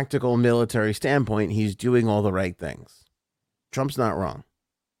tactical military standpoint, he's doing all the right things. Trump's not wrong.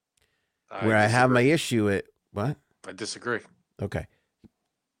 Where I have my issue at what? I disagree. Okay.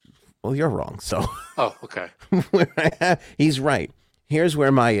 Well, you're wrong. So. Oh, okay. He's right. Here's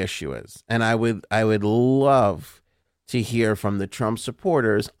where my issue is, and I would love to hear from the Trump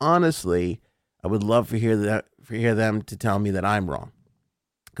supporters. Honestly, I would love to hear them to tell me that I'm wrong,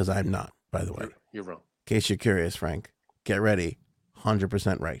 because I'm not. By the way, you're wrong. In case you're curious, Frank, get ready.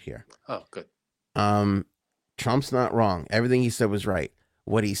 100% right here. Oh, good. Trump's not wrong. Everything he said was right.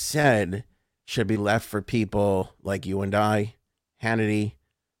 What he said should be left for people like you and I, Hannity,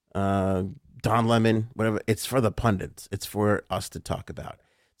 Don Lemon, whatever. It's for the pundits. It's for us to talk about.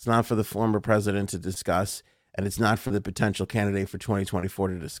 It's not for the former president to discuss, and it's not for the potential candidate for 2024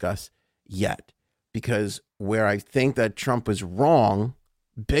 to discuss yet. Because where I think that Trump was wrong,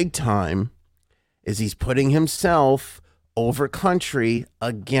 big time, is he's putting himself over country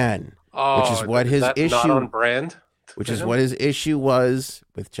again, which is what his issue. Not on brand. Which is what his issue was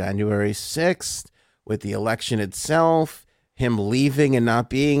with January 6th, with the election itself, him leaving and not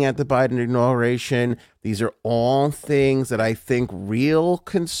being at the Biden inauguration. These are all things that I think real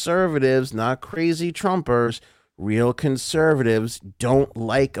conservatives, not crazy Trumpers, real conservatives don't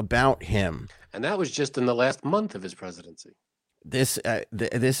like about him. And that was just in the last month of his presidency. This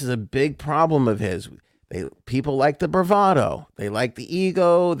is a big problem of his. People like the bravado. They like the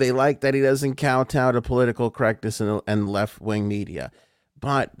ego. They like that he doesn't kowtow to political correctness and left-wing media.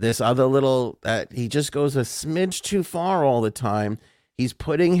 But this other little, he just goes a smidge too far all the time. He's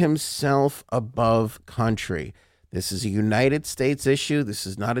putting himself above country. This is a United States issue. This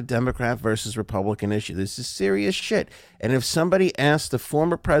is not a Democrat versus Republican issue. This is serious shit. And if somebody asks the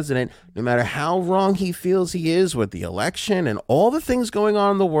former president, no matter how wrong he feels he is with the election and all the things going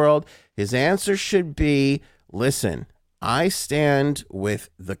on in the world, his answer should be, listen, I stand with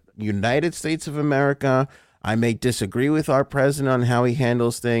the United States of America. I may disagree with our president on how he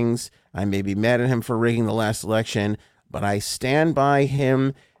handles things. I may be mad at him for rigging the last election, but I stand by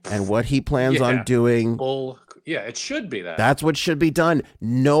him and what he plans on doing. Yeah, it should be that. That's what should be done.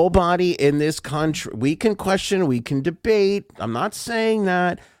 Nobody in this country, we can question, we can debate. I'm not saying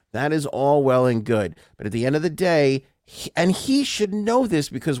that. That is all well and good. But at the end of the day, he should know this,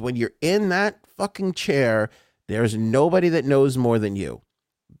 because when you're in that fucking chair, there's nobody that knows more than you.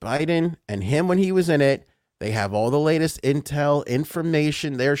 Biden and him, when he was in it, they have all the latest intel,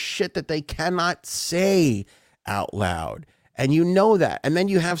 information. There's shit that they cannot say out loud. And you know that. And then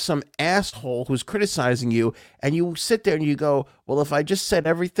you have some asshole who's criticizing you, and you sit there and you go, well, if I just said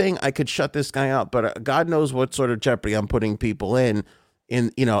everything, I could shut this guy out. But God knows what sort of jeopardy I'm putting people in,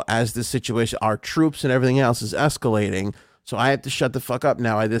 as the situation, our troops and everything else is escalating. So I have to shut the fuck up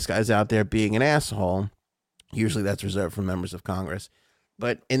now. This guy's out there being an asshole. Usually that's reserved for members of Congress.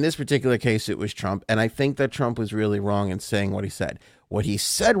 But in this particular case, it was Trump. And I think that Trump was really wrong in saying what he said. What he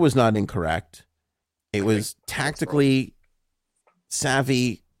said was not incorrect. It was tactically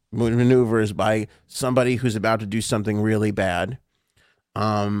savvy maneuvers by somebody who's about to do something really bad.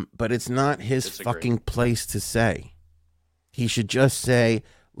 But it's not his fucking place to say. He should just say,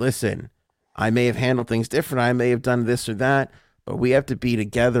 listen, I may have handled things different. I may have done this or that, but we have to be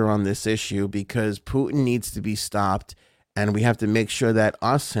together on this issue because Putin needs to be stopped. And we have to make sure that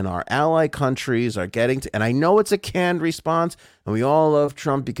us and our ally countries are getting to, and I know it's a canned response, and we all love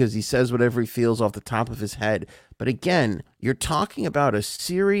Trump because he says whatever he feels off the top of his head. But again, you're talking about a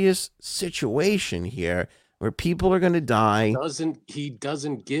serious situation here where people are going to die. He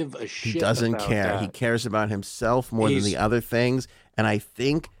doesn't give a shit. He doesn't about care. that. He cares about himself more than the other things. And I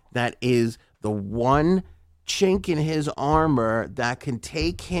think that is the one chink in his armor that can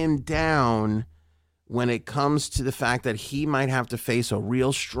take him down when it comes to the fact that he might have to face a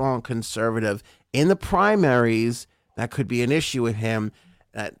real strong conservative in the primaries. That could be an issue with him.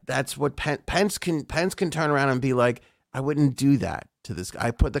 That's what Pence can turn around and be like, I wouldn't do that to this guy.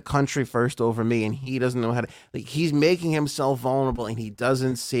 I put the country first over me, and he doesn't know how to. He's making himself vulnerable, and he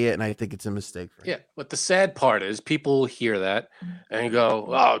doesn't see it, and I think it's a mistake for him. Yeah, but the sad part is people hear that and go,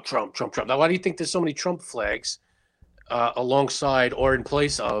 oh, Trump. Now, why do you think there's so many Trump flags alongside or in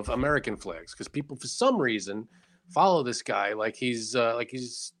place of American flags? Because people, for some reason, follow this guy like he's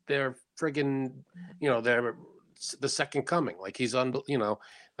their friggin', they're the second coming, like he's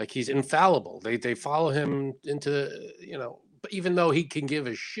like he's infallible. They follow him into, even though he can give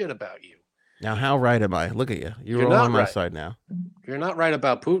a shit about you. Now, how right am I? Look at you. You're all on my side now. You're not right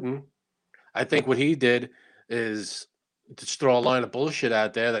about Putin. I think what he did is just throw a line of bullshit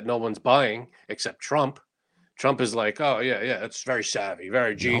out there that no one's buying except Trump. Trump is like, oh yeah, it's very savvy,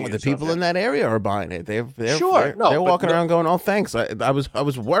 very genius. No, the people in that area are buying it. They're walking around going, "Oh, thanks." I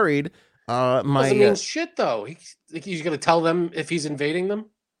was worried. Doesn't mean shit though. He's going to tell them if he's invading them.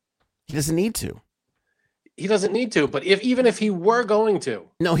 He doesn't need to. He doesn't need to. But even if he were going to,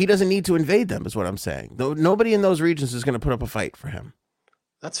 no, he doesn't need to invade them. Is what I'm saying. Nobody in those regions is going to put up a fight for him.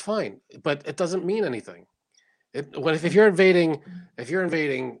 That's fine, but it doesn't mean anything. If you're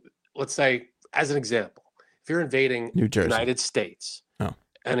invading, let's say, as an example. If you're invading New Jersey, United States,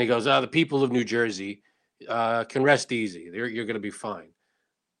 and he goes, the people of New Jersey can rest easy. You're going to be fine.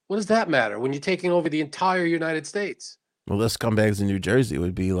 What does that matter when you're taking over the entire United States? Well, the scumbags in New Jersey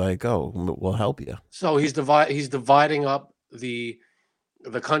would be like, oh, we'll help you. So he's dividing up the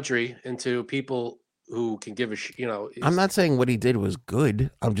country into people who can give a shit. I'm not saying what he did was good.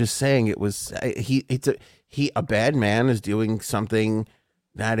 I'm just saying it was a bad man is doing something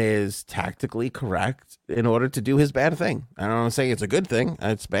that is tactically correct in order to do his bad thing. I don't want to say it's a good thing.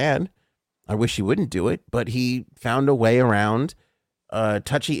 It's bad. I wish he wouldn't do it, but he found a way around a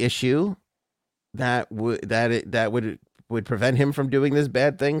touchy issue that would prevent him from doing this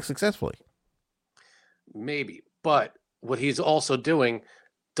bad thing successfully. Maybe, but what he's also doing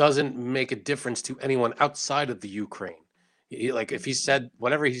doesn't make a difference to anyone outside of the Ukraine. Like if he said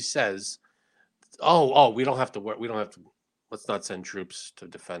whatever he says, we don't have to work. We don't have to. Let's not send troops to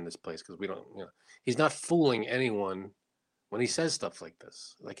defend this place because we don't. He's not fooling anyone when he says stuff like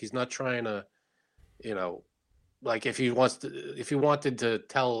this. Like he's not trying to, like if he wanted to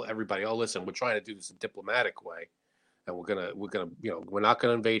tell everybody, oh, listen, we're trying to do this a diplomatic way, and we're not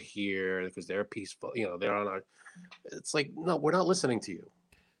gonna invade here because they're peaceful. They're on our. It's like, no, we're not listening to you.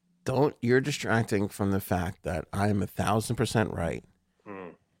 You're distracting from the fact that I'm 1,000% right.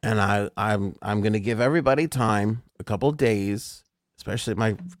 And I'm going to give everybody time, a couple of days, especially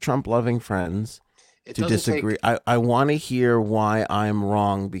my Trump loving friends, to disagree. I want to hear why I'm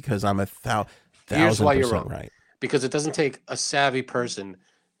wrong, because I'm 1,000% right. Because it doesn't take a savvy person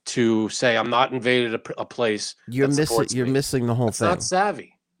to say I'm not invaded a place. You're missing the whole thing. It's not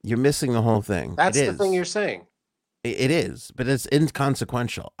savvy. You're missing the whole thing. That's the thing you're saying. It is, but it's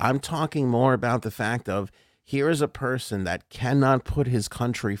inconsequential. I'm talking more about the fact of, here is a person that cannot put his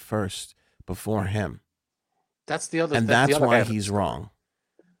country first before him. That's the other, and that's why he's wrong.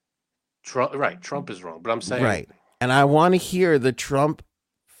 Trump is wrong, but I'm saying right. And I want to hear the Trump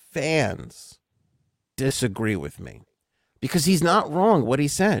fans disagree with me, because he's not wrong. What he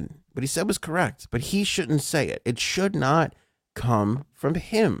said was correct, but he shouldn't say it. It should not come from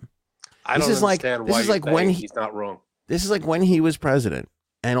him. I don't understand why he's not wrong. This is like when he was president,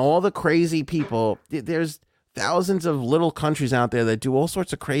 and all the crazy people. There's thousands of little countries out there that do all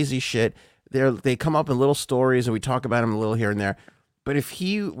sorts of crazy shit. They come up in little stories, and we talk about them a little here and there. But if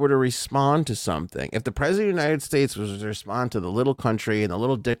he were to respond to something, if the president of the United States was to respond to the little country and the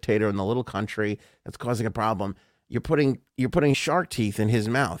little dictator in the little country that's causing a problem, you're putting shark teeth in his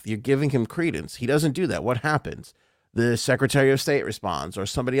mouth. You're giving him credence. He doesn't do that. What happens? The Secretary of State responds, or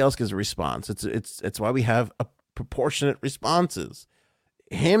somebody else gives a response. It's why we have proportionate responses.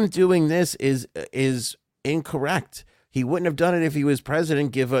 Him doing this is incorrect. He wouldn't have done it if he was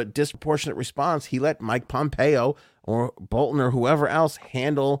president. Give a disproportionate response. He let Mike Pompeo or Bolton or whoever else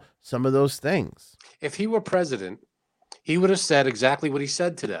handle some of those things. If he were president, he would have said exactly what he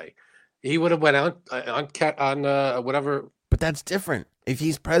said today. He would have went out on whatever. But that's different. If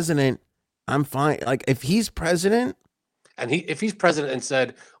he's president, I'm fine. Like if he's president. And if he's president and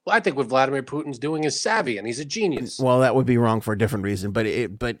said, well, I think what Vladimir Putin's doing is savvy and he's a genius. Well, that would be wrong for a different reason. But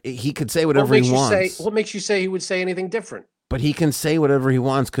he could say whatever he wants. What makes you say he would say anything different? But he can say whatever he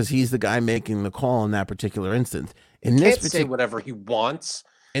wants because he's the guy making the call in that particular instance. He can't say whatever he wants.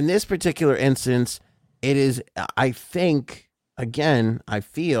 In this particular instance, it is, I think, again, I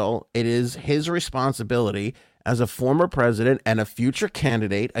feel it is his responsibility as a former president and a future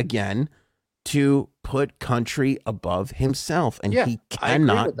candidate, again, to put country above himself, and he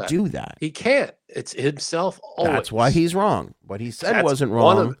cannot do that. He can't. It's himself always. That's why he's wrong. What he said wasn't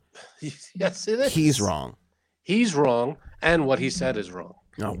wrong. Yes, it is. He's wrong. He's wrong, and what he said is wrong.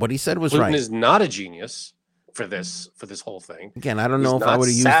 No, what he said was Putin right. Putin is not a genius for this whole thing. Again, I don't know if I would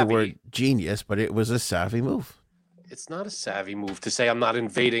have used the word genius, but it was a savvy move. It's not a savvy move to say I'm not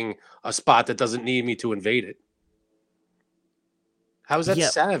invading a spot that doesn't need me to invade it. How is that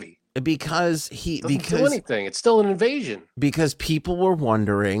savvy? Because he doesn't do anything. It's still an invasion. Because people were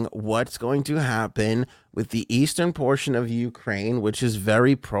wondering what's going to happen with the eastern portion of Ukraine, which is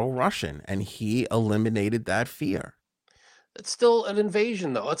very pro-Russian, and he eliminated that fear. It's still an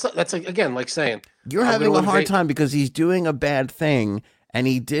invasion, though. That's again like saying you're having a hard time because he's doing a bad thing, and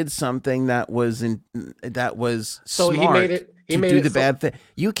he did something that was so smart he made the bad thing.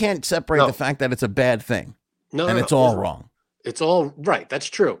 You can't separate the fact that it's a bad thing, it's all wrong. It's all right. That's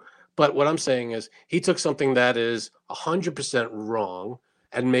true. But what I'm saying is he took something that is 100% wrong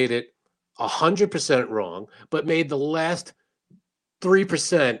and made it 100% wrong, but made the last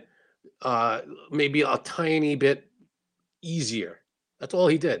 3% maybe a tiny bit easier. That's all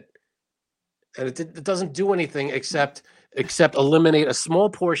he did. And it doesn't do anything except eliminate a small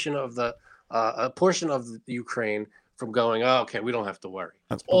portion of the Ukraine from going, oh, okay, we don't have to worry.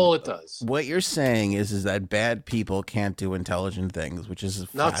 That's all it does. What you're saying is that bad people can't do intelligent things, which is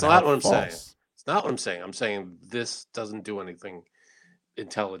no, it's not what I'm saying. It's not what I'm saying. I'm saying this doesn't do anything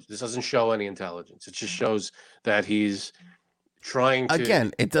intelligent. This doesn't show any intelligence. It just shows that he's trying to.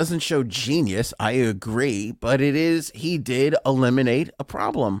 Again, it doesn't show genius. I agree, but he did eliminate a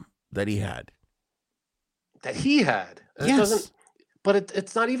problem that he had. Yes.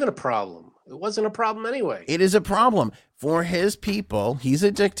 It's not even a problem. It wasn't a problem anyway. It is a problem for his people. He's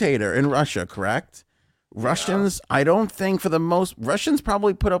a dictator in Russia, correct? Russians, I don't think Russians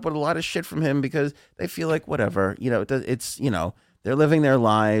probably put up with a lot of shit from him because they feel like whatever, it's, They're living their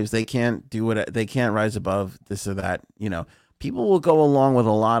lives. They can't do what they can't rise above this or that. People will go along with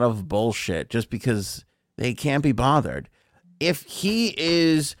a lot of bullshit just because they can't be bothered. If he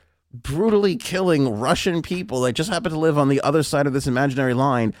is brutally killing Russian people that just happen to live on the other side of this imaginary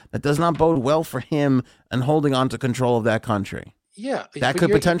line, that does not bode well for him and holding on to control of that country. Yeah. That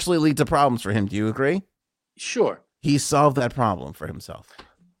could potentially lead to problems for him. Do you agree? Sure. He solved that problem for himself.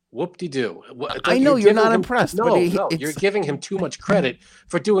 Whoop-de-doo. I know you're not impressed. No, but you're giving him too much credit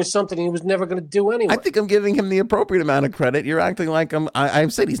for doing something he was never going to do anyway. I think I'm giving him the appropriate amount of credit. You're acting like I'm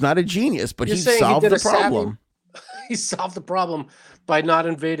saying he's not a genius, but he solved the problem. He solved the problem by not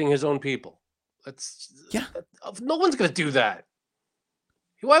invading his own people. No one's going to do that.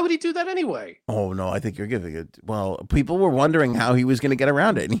 Why would he do that anyway? Oh, no, I think you're giving it. Well, people were wondering how he was going to get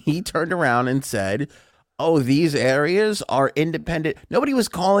around it. And he turned around and said, oh, these areas are independent. Nobody was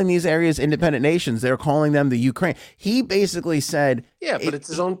calling these areas independent nations. They're calling them the Ukraine. He basically said, yeah, but it's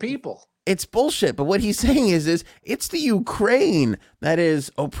his own people. It's bullshit. But what he's saying is it's the Ukraine that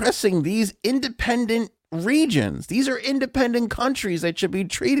is oppressing these independent regions. These are independent countries that should be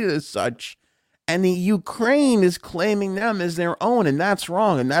treated as such. And the Ukraine is claiming them as their own. And that's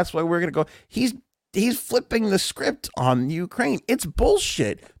wrong. And that's why we're going to go. He's flipping the script on Ukraine. It's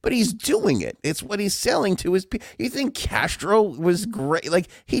bullshit, but he's doing it. It's what he's selling to his people. You think Castro was great? Like,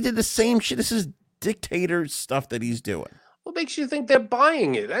 he did the same shit. This is dictator stuff that he's doing. What makes you think they're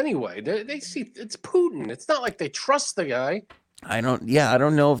buying it anyway? They see it's Putin. It's not like they trust the guy. I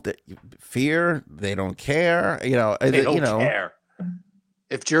don't know if they fear. They don't care. They don't care.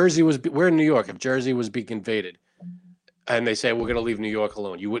 If we're in New York. If Jersey was being invaded, and they say we're going to leave New York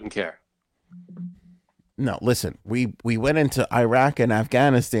alone, you wouldn't care. No, listen, we went into Iraq and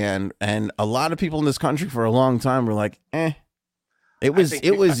Afghanistan, and a lot of people in this country for a long time were like, eh. It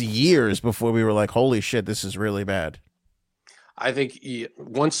was years before we were like, holy shit, this is really bad. I think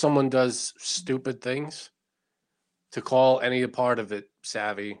once someone does stupid things, to call any part of it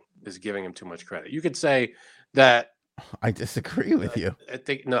savvy is giving him too much credit. You could say that. I disagree with you. I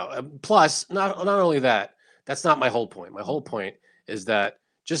think no. Plus, not only that, that's not my whole point. My whole point is that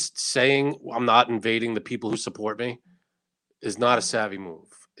just saying I'm not invading the people who support me is not a savvy move.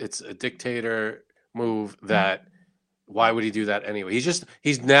 It's a dictator move that why would he do that anyway?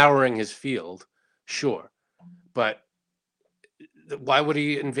 He's narrowing his field, sure. But why would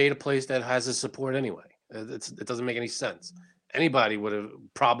he invade a place that has his support anyway? It doesn't make any sense. Anybody would have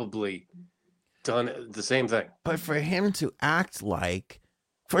probably done the same thing. But for him to act like,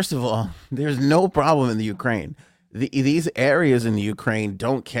 first of all, there's no problem in the Ukraine. These areas in the Ukraine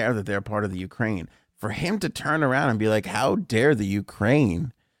don't care that they're part of the Ukraine. For him to turn around and be like, how dare the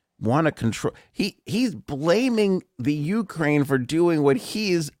Ukraine want to control? He's blaming the Ukraine for doing what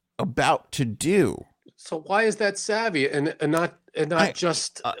he's about to do. So why is that savvy and not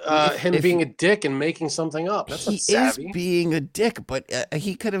just him being a dick and making something up? That's not savvy. He is being a dick, but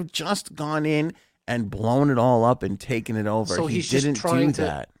he could have just gone in and blown it all up and taken it over. So he didn't do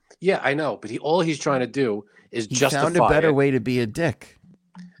that. Yeah, I know, but all he's trying to do is justify it. He found a better way to be a dick.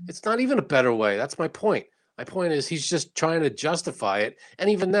 It's not even a better way. That's my point. My point is he's just trying to justify it, and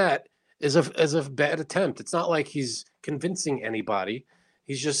even that is a bad attempt. It's not like he's convincing anybody.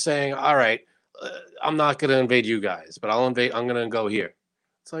 He's just saying, all right, I'm not going to invade you guys, but I'm going to go here.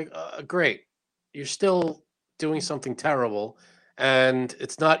 It's like, great. You're still doing something terrible, and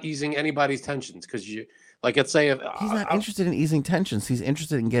it's not easing anybody's tensions because you, like, let's say he's not interested in easing tensions. He's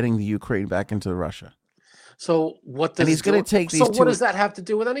interested in getting the Ukraine back into Russia. So what does and he's going to take these? So what does that have to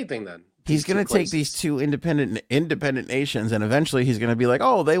do with anything then? He's going to take these two independent nations, and eventually he's going to be like,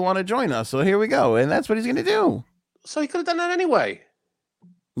 "Oh, they want to join us, so here we go," and that's what he's going to do. So he could have done that anyway.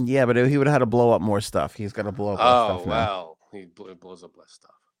 Yeah, but he would have had to blow up more stuff. He's got to blow up less stuff now. Well, he blows up less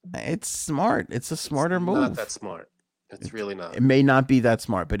stuff. It's smart. It's a smarter move. Not that smart. It's really not. It may not be that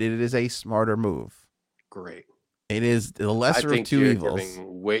smart, but it is a smarter move. Great. It is the lesser of two evils.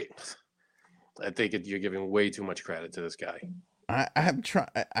 I think you're giving way too much credit to this guy. I have tried.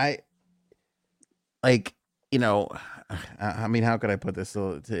 I mean, how could I put this?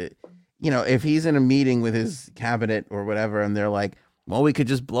 So if he's in a meeting with his cabinet or whatever, and they're like, well, we could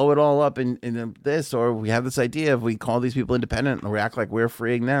just blow it all up in this, or we have this idea if we call these people independent and we act like we're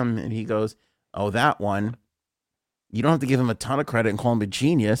freeing them. And he goes, oh, that one. You don't have to give him a ton of credit and call him a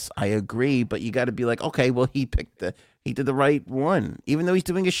genius. I agree, but you got to be like, okay, well, he did the right one, even though he's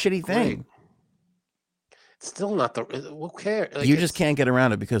doing a shitty thing. Right. It's still not who cares? Like, you just can't get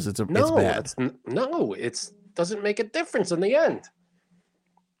around it because it's bad. It doesn't make a difference in the end.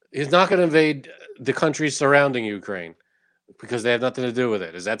 He's not going to invade the countries surrounding Ukraine. because they have nothing to do with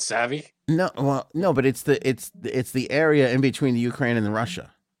it. Is that savvy? No, well, no, but it's the area in between the Ukraine and the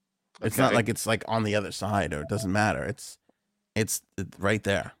Russia. It's not Okay. like it's like on the other side, or it doesn't matter. It's right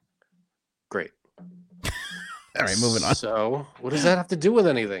there. Great. All right, moving on. So, what does that have to do with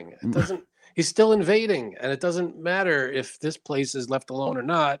anything? It doesn't. He's still invading, and it doesn't matter if this place is left alone or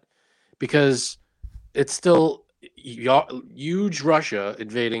not, because it's still huge Russia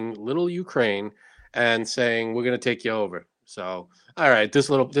invading little Ukraine and saying we're going to take you over. So, all right, this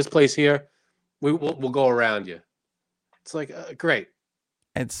place here, we'll go around you. It's like great,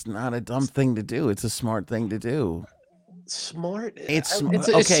 It's not a dumb thing to do. It's a smart thing to do. smart. It's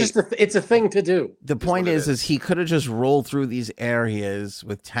It's just it's a thing to do. The point is he could have just rolled through these areas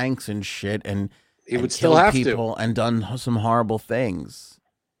with tanks and shit and He and would still killed have people and done some horrible things.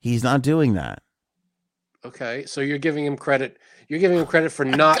 He's not doing that. to. Okay, so you're giving him credit. You're giving him credit for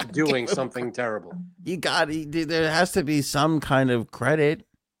not doing something terrible. There has to be some kind of credit.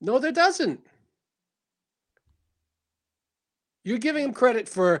 No, there doesn't. You're giving him credit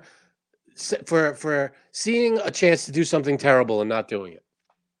for seeing a chance to do something terrible and not doing it.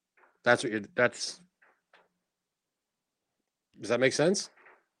 That's what you're. That's. Does that make sense?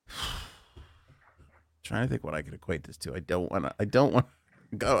 Trying to think what I could equate this to. I don't want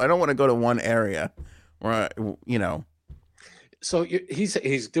to go to one area where So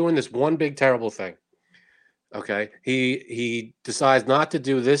he's doing this one big terrible thing. Okay, he decides not to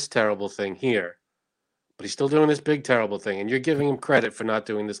do this terrible thing here, but he's still doing this big terrible thing, and you're giving him credit for not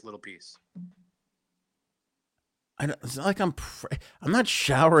doing this little piece. it's not like I'm not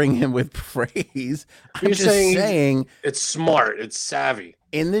showering him with praise. I'm You're just saying saying It's smart. It's savvy.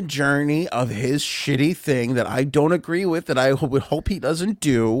 in the journey of his shitty thing that I don't agree with, that I would hope he doesn't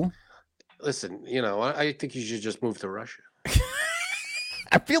do. Listen, I think you should just move to Russia.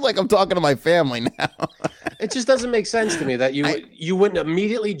 I feel like I'm talking to my family now. It just doesn't make sense to me that you wouldn't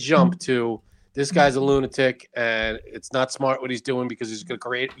immediately jump to this guy's a lunatic and it's not smart what he's doing because he's going to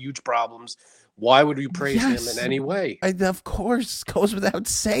create huge problems. Why would we praise him in any way? Of course, goes without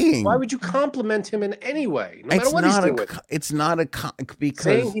saying. Why would you compliment him in any way, no matter It's what he's not doing? it's not because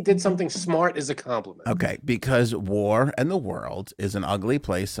Saying he did something smart is a compliment. okay, because war and the world is an ugly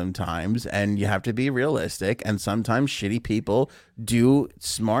place sometimes, and you have to be realistic. And sometimes shitty people do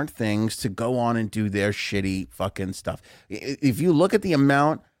smart things to go on and do their shitty fucking stuff. If you look at the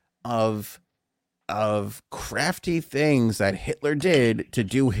amount of crafty things that Hitler did to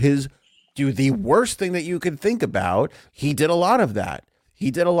do the worst thing that you could think about, he did a lot of that.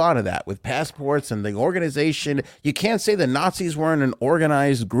 He did a lot of that with passports and the organization. You can't say the Nazis weren't an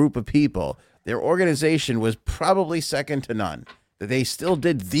organized group of people. Their organization was probably second to none. That they still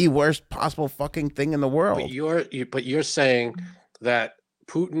did the worst possible fucking thing in the world. But you're saying that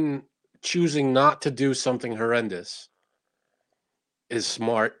Putin choosing not to do something horrendous is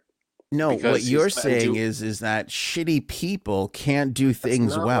smart. No, because what you're he's trying saying to- is that shitty people can't do That's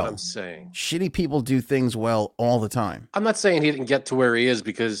things not well. what I'm saying. Shitty people do things well all the time. I'm not saying he didn't get to where he is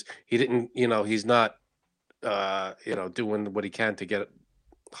because he didn't, he's not, doing what he can to get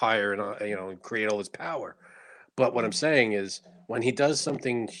higher and, and create all his power. But what I'm saying is when he does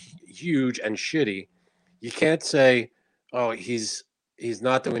something huge and shitty, you can't say, oh, he's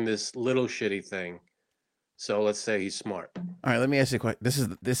not doing this little shitty thing. So let's say he's smart. All right, let me ask you a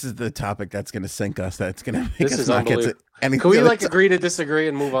question. This is the topic that's going to sink us. That's going to make This us is not get to unbelievable. anything. Can we else. agree to disagree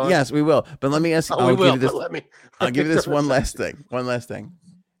and move on? Yes, we will. But let me ask you. Oh, we will. Give you But this, I'll give you this one last thing. One last thing.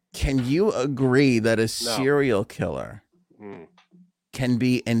 Can you agree that a serial killer can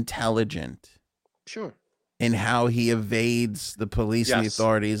be intelligent Sure. in how he evades the police and the Yes.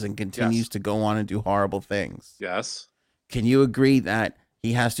 authorities and continues Yes. to go on and do horrible things? Yes. Can you agree that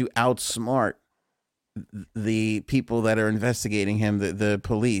he has to outsmart the people that are investigating him, the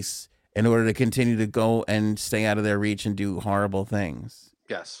police, in order to continue to go and stay out of their reach and do horrible things?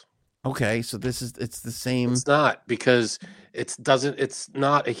 Yes. Okay, so it's the same. It's not because it's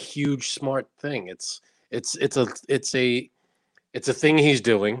not a huge smart thing. It's a thing he's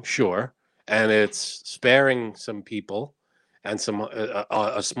doing, sure, and it's sparing some people and some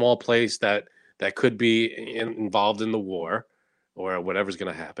a small place that could be involved in the war or whatever's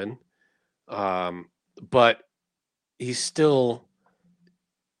going to happen. But he's still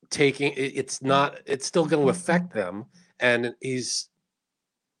taking it's still going to affect them, and he's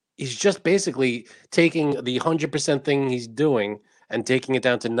just basically taking the 100% thing he's doing and taking it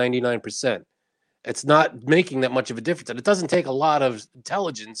down to 99%. It's not making that much of a difference, and it doesn't take a lot of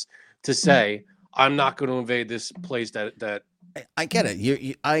intelligence to say, I'm not going to invade this place that I get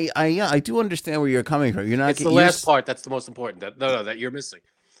it. I do understand where you're coming from. You're not. it's the last part that's the most important. That you're missing.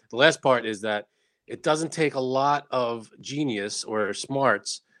 The last part is that It doesn't take a lot of genius or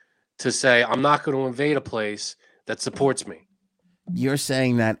smarts to say, I'm not going to invade a place that supports me. You're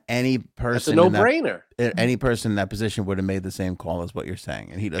saying that any That's a person no-brainer. any person in that position would have made the same call as what you're saying,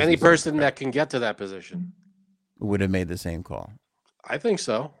 and he doesn't. Any person that can get to that position would have made the same call. I think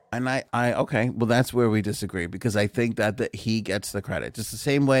so. And I okay, well, that's where we disagree, because I think that he gets the credit, just the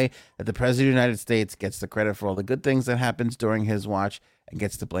same way that the president of the United States gets the credit for all the good things that happens during his watch and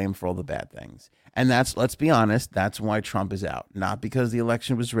gets the blame for all the bad things. And that's, let's be honest, that's why Trump is out. Not because the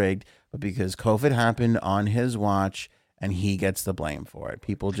election was rigged, but because COVID happened on his watch and he gets the blame for it.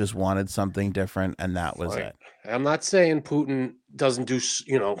 People just wanted something different, and that was it. I'm not saying Putin doesn't do,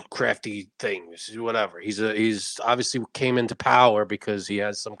 crafty things, whatever. He's obviously came into power because he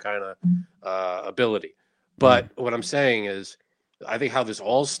has some kind of ability. But what I'm saying is, I think how this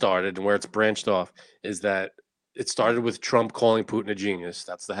all started and where it's branched off is that it started with Trump calling Putin a genius.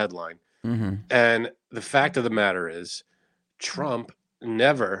 That's the headline. Mm-hmm. And the fact of the matter is, Trump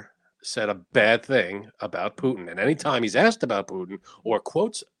never said a bad thing about Putin. And anytime he's asked about Putin or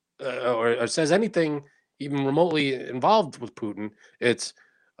quotes or says anything even remotely involved with Putin, it's,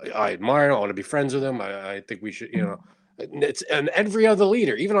 I admire him, I want to be friends with him. I think we should, it's, and every other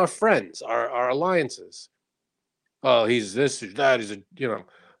leader, even our friends, our alliances. Oh, he's this, he's that, he's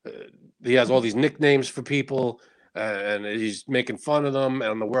he has all these nicknames for people. And he's making fun of them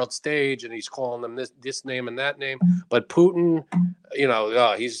on the world stage, and he's calling them this name and that name. But Putin,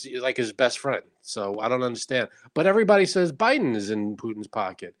 he's like his best friend. So I don't understand. But everybody says Biden is in Putin's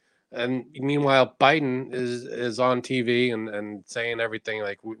pocket, and meanwhile Biden is on TV and saying everything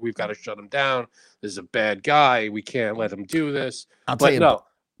like we've got to shut him down. This is a bad guy. We can't let him do this.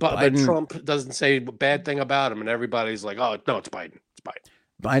 But Trump doesn't say a bad thing about him, and everybody's like, oh no, it's Biden. It's Biden.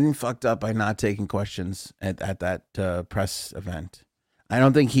 Biden fucked up by not taking questions at that press event. I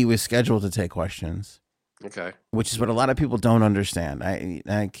don't think he was scheduled to take questions. Okay. Which is what a lot of people don't understand.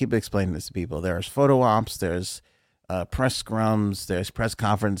 I keep explaining this to people. There's photo ops, there's press scrums, there's press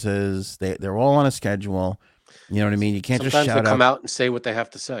conferences. They're all on a schedule. You know what I mean? You can't Sometimes just shout they come out and say what they have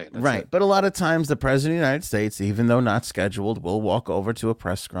to say. That's right. it. But a lot of times the president of the United States, even though not scheduled, will walk over to a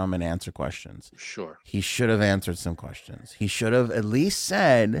press scrum and answer questions. Sure. He should have answered some questions. He should have at least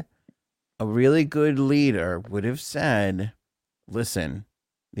said, a really good leader would have said, listen,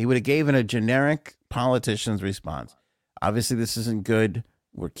 he would have given a generic politician's response. Obviously, this isn't good.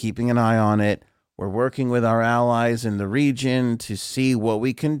 We're keeping an eye on it. We're working with our allies in the region to see what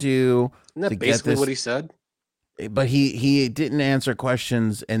we can do. Isn't that basically what he said? But he didn't answer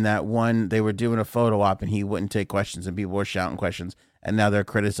questions in that one. They were doing a photo op and he wouldn't take questions, and people were shouting questions, and now they're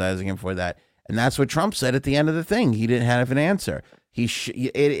criticizing him for that. And that's what Trump said at the end of the thing. He didn't have an answer.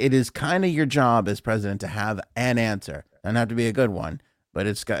 It is kind of your job as president to have an answer. Doesn't have to be a good one, but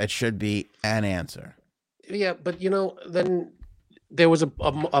it should be an answer. Yeah, but then there was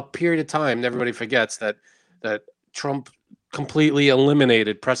a period of time, and everybody forgets that Trump completely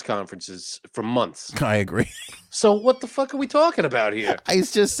eliminated press conferences for months. I agree. So what the fuck are we talking about here? I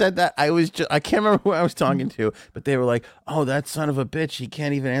just said that. I can't remember who I was talking to, but they were like, oh, that son of a bitch, he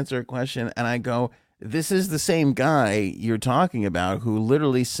can't even answer a question. And I go, this is the same guy you're talking about who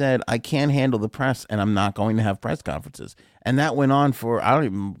literally said, I can't handle the press and I'm not going to have press conferences. And that went on for,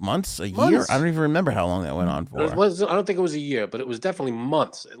 months, a year. I don't even remember how long that went on for. I don't think it was a year, but it was definitely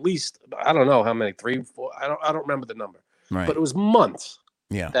months. At least, I don't know how many, 3, 4. I don't remember the number. Right. But it was months.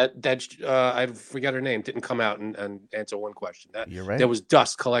 Yeah. That I forget her name, didn't come out and answer one question. You're right. There was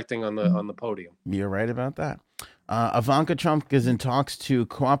dust collecting on the podium. You're right about that. Ivanka Trump is in talks to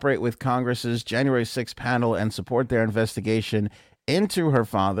cooperate with Congress's January 6th panel and support their investigation into her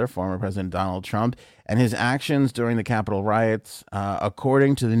father, former President Donald Trump, and his actions during the Capitol riots.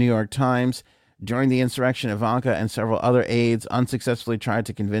 According to the New York Times, during the insurrection, Ivanka and several other aides unsuccessfully tried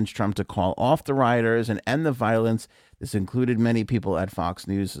to convince Trump to call off the rioters and end the violence. This included many people at Fox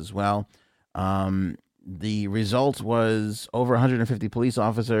News as well. The result was over 150 police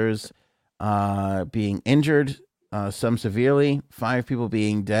officers being injured, some severely, 5 people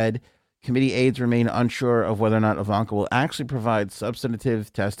being dead. Committee aides remain unsure of whether or not Ivanka will actually provide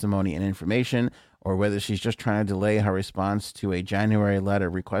substantive testimony and information, or whether she's just trying to delay her response to a January letter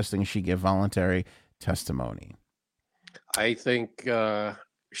requesting she give voluntary testimony. I think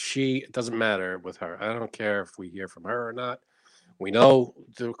it doesn't matter with her. I don't care if we hear from her or not. We know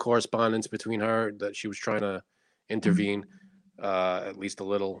the correspondence between her, that she was trying to intervene, at least a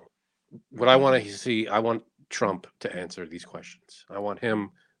little. What I want to see, I want Trump to answer these questions. I want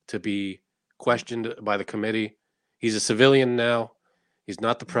him to be questioned by the committee. He's a civilian now. He's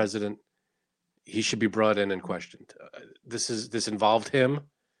not the president. He should be brought in and questioned. This involved him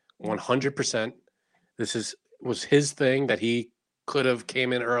 100%. was his thing that he could have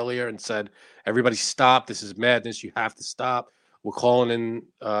came in earlier and said, "Everybody stop! This is madness. You have to stop. We're calling in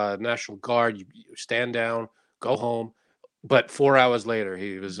National Guard. You stand down, go home." But 4 hours later,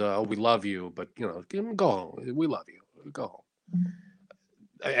 he was, "Oh, we love you, but go home. We love you. Go home."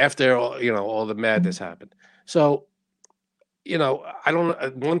 After all the madness happened, so I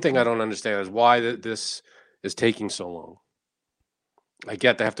don't. One thing I don't understand is why this is taking so long. I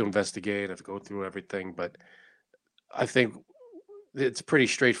get they have to investigate, have to go through everything, but I think it's pretty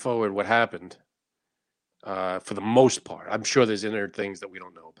straightforward what happened for the most part. I'm sure there's inner things that we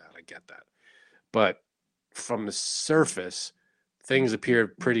don't know about. I get that. But from the surface, things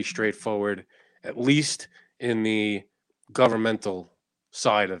appeared pretty straightforward, at least in the governmental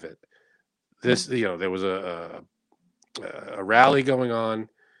side of it. There was a rally going on.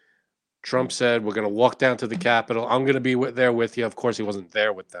 Trump said, "We're going to walk down to the Capitol. I'm going to be there with you." Of course, he wasn't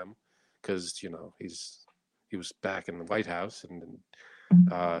there with them because he was back in the White House,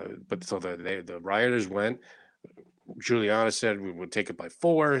 but so the rioters went. Giuliani said we would take it by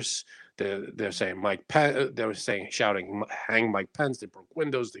force. They're saying Mike Pence. They were shouting, "Hang Mike Pence!" They broke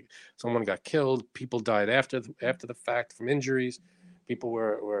windows. Someone got killed. People died after the fact from injuries. People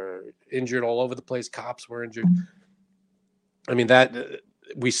were injured all over the place. Cops were injured. I mean that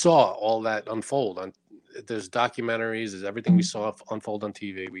we saw all that unfold on. There's documentaries. There's everything we saw unfold on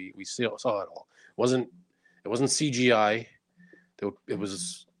TV. We saw it all. It wasn't CGI. It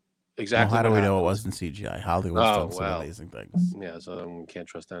was exactly. Well, how do we know it wasn't CGI? Hollywood's done some amazing things. Yeah, so we can't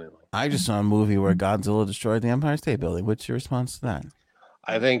trust anything. I just saw a movie where Godzilla destroyed the Empire State Building. What's your response to that?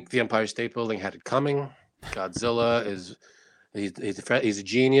 I think the Empire State Building had it coming. Godzilla he's a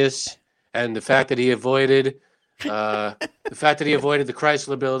genius, and the fact that he avoided the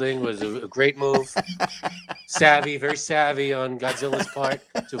Chrysler Building was a great move. Very savvy on Godzilla's part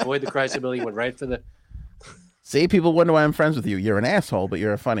to avoid the Chrysler Building. He went right for the. See, people wonder why I'm friends with you. You're an asshole, but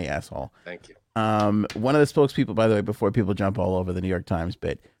you're a funny asshole. Thank you. One of the spokespeople, by the way, before people jump all over the New York Times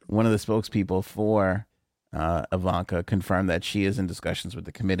bit, one of the spokespeople for Ivanka confirmed that she is in discussions with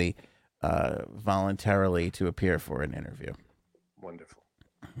the committee voluntarily to appear for an interview. Wonderful.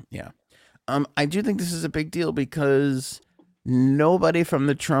 Yeah. I do think this is a big deal because nobody from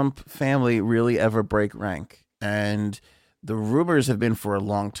the Trump family really ever break rank. And the rumors have been for a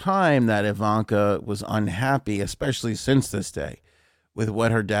long time that Ivanka was unhappy, especially since this day, with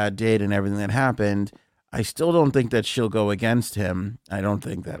what her dad did and everything that happened. I still don't think that she'll go against him. I don't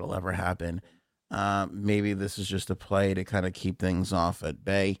think that'll ever happen. Maybe this is just a play to kind of keep things off at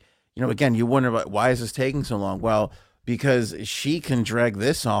bay. Again, you wonder about why is this taking so long? Well, because she can drag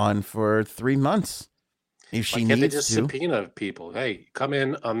this on for 3 months if she needs to. They just subpoena people. Hey, come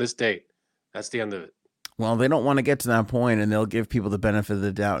in on this date. That's the end of it. Well, they don't want to get to that point, and they'll give people the benefit of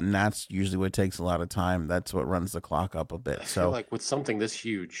the doubt, and that's usually what takes a lot of time. That's what runs the clock up a bit. I feel like with something this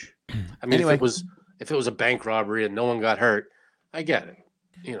huge, I mean, anyway, if it was a bank robbery and no one got hurt, I get it.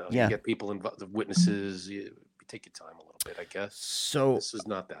 You get people involved, the witnesses. You take your time a little bit, I guess. So this is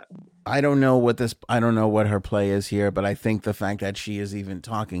not that. I don't know what her play is here, but I think the fact that she is even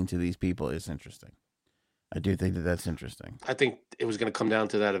talking to these people is interesting. I do think that that's interesting. I think it was going to come down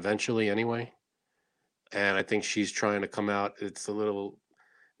to that eventually anyway. And I think she's trying to come out. It's a little,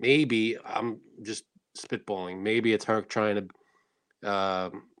 maybe I'm just spitballing. Maybe it's her trying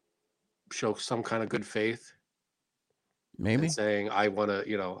to show some kind of good faith. Maybe saying, I want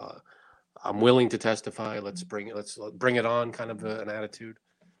to, I'm willing to testify. Let's bring it on, kind of an attitude.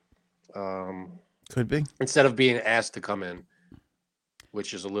 Could be. Instead of being asked to come in,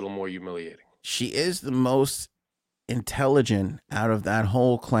 which is a little more humiliating. She is the most intelligent out of that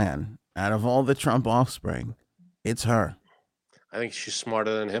whole clan. Out of all the Trump offspring, it's her. I think she's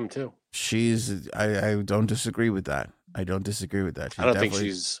smarter than him too. I don't disagree with that. I don't think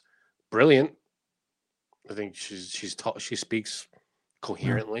she's brilliant. I think she speaks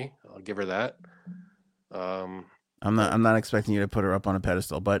coherently. I'll give her that. I'm not expecting you to put her up on a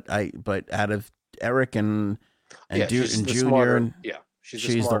pedestal, but out of Eric and Junior, she's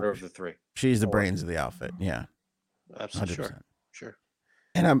the smarter of the three. She's the brains of the outfit. Yeah, absolutely. Sure.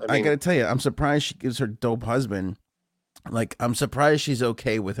 And I got to tell you, I'm surprised she gives her dope husband. Like, I'm surprised she's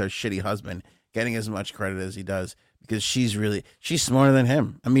okay with her shitty husband getting as much credit as he does, because she's smarter than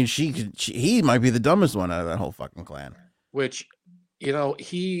him. I mean, he might be the dumbest one out of that whole fucking clan. Which,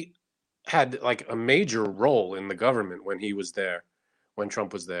 he had like a major role in the government when he was there, when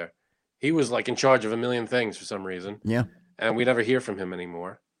Trump was there. He was like in charge of a million things for some reason. Yeah. And we never hear from him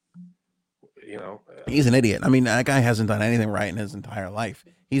anymore. He's an idiot. I mean, that guy hasn't done anything right in his entire life.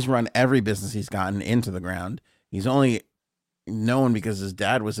 He's run every business he's gotten into the ground. He's only known because his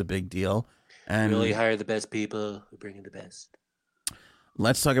dad was a big deal. And Really hire the best people who bring in the best.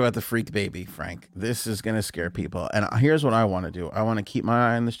 let's talk about the freak baby, Frank. This is going to scare people. And here's what I want to do. I want to keep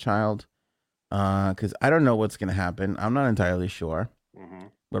my eye on this child because I don't know what's going to happen. I'm not entirely sure. Mm-hmm.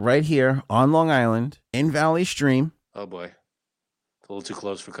 But right here on Long Island, in Valley Stream, Oh, boy. It's a little too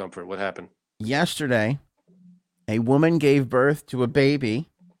close for comfort. What happened? yesterday, a woman gave birth to a baby.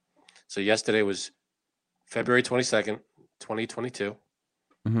 So yesterday was February 22nd, 2022.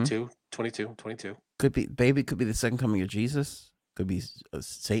 Mhm. 22. Could be the second coming of Jesus. Could be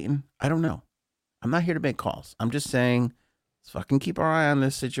Satan. I don't know. I'm not here to make calls. I'm just saying, let's fucking keep our eye on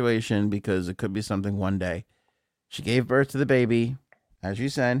this situation because it could be something one day. She gave birth to the baby, as you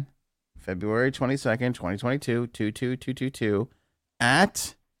said, February 22nd, 2022, 22222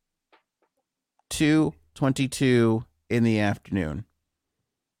 at 2:22 in the afternoon.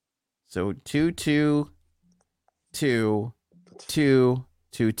 So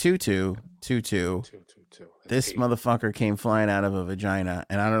 2222222. This motherfucker came flying out of a vagina,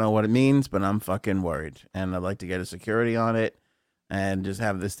 and I don't know what it means, but I'm fucking worried. And I'd like to get a security on it and just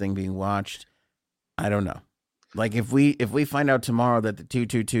have this thing being watched. I don't know. Like if we find out tomorrow that the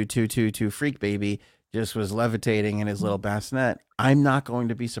 22222 freak baby just was levitating in his little bassinet, I'm not going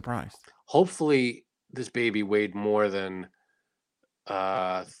to be surprised. Hopefully, this baby weighed more than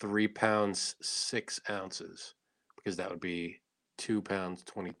 3 pounds 6 ounces, because that would be 2 pounds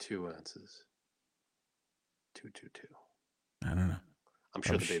 22 ounces. 222. I don't know. I'm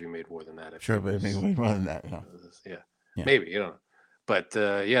sure the baby made more than that. Sure, baby made more than that. No. Yeah. Yeah. Maybe, you don't know. But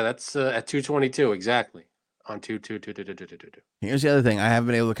yeah, that's at 222 exactly on 22222. Here's the other thing. I haven't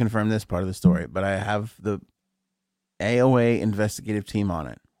been able to confirm this part of the story, but I have the AOA investigative team on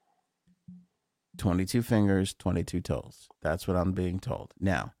it. 22 fingers, 22 toes. That's what I'm being told.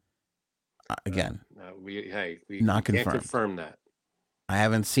 Now, again, we not can't confirmed. confirm that. I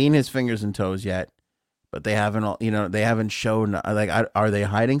haven't seen his fingers and toes yet, but they haven't, they haven't shown, like, are they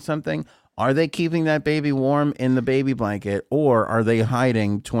hiding something? Are they keeping that baby warm in the baby blanket, or are they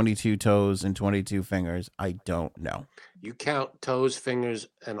hiding 22 toes and 22 fingers? I don't know. You count toes, fingers,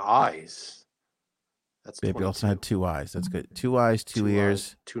 and eyes. That's Baby 22. also had 2 eyes. That's good. 2 eyes, 2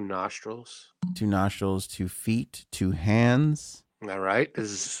 ears, 2 nostrils. 2 nostrils, 2 feet, 2 hands. All right.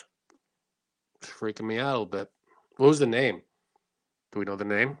 This is freaking me out a little bit. What was the name? Do we know the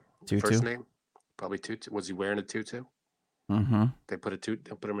name? Tutu. First name? Probably Tutu. Was he wearing a tutu? Mm-hmm. They put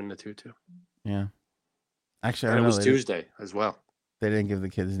him in the tutu. Yeah. Actually, I And don't it was know. Tuesday as well. They didn't give the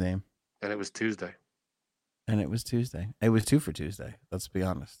kid's name. And it was Tuesday. And it was Tuesday. It was 2 for Tuesday. Let's be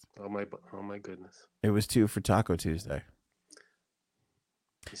honest. Oh my goodness. It was 2 for Taco Tuesday.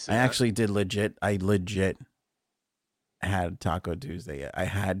 You see I that? actually did legit had Taco Tuesday. I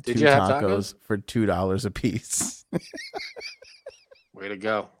had 2 Did you have tacos for $2 a piece. Way to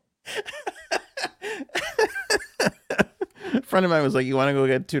go. A friend of mine was like, "You want to go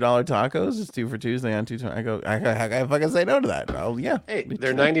get $2 tacos? It's 2 for Tuesday on 2. I go, I fucking say no to that. Oh yeah. Hey,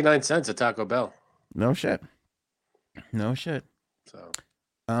 they're 99 cents at Taco Bell. No shit. No shit. So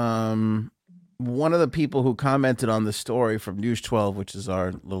one of the people who commented on the story from News 12, which is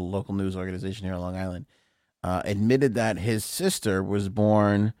our little local news organization here on Long Island, admitted that his sister was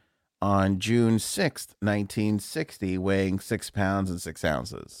born on June 6th, 1960, weighing 6 pounds and 6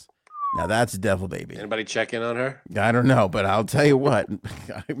 ounces. Now that's a devil baby. anybody check in on her? I don't know, but I'll tell you what.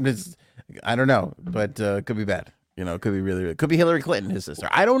 I don't know, but could be bad. It could be really. It could be Hillary Clinton, his sister.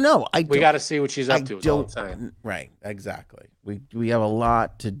 I don't know. We got to see what she's up to. Is all I'm saying. Right, exactly. We have a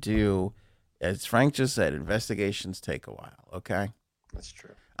lot to do. As Frank just said, investigations take a while. Okay, That's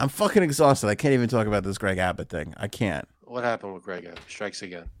true. I'm fucking exhausted. I can't even talk about this Greg Abbott thing. I can't. What happened with Greg Abbott? Strikes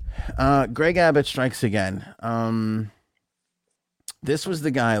again. Greg Abbott strikes again. This was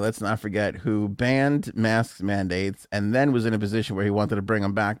the guy, let's not forget, who banned masks mandates and then was in a position where he wanted to bring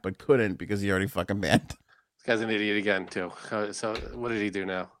them back but couldn't because he already fucking banned. This guy's an idiot again, too. So what did he do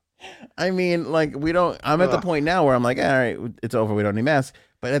now? I mean, like, I'm at the point now where I'm like, all right, it's over. We don't need masks.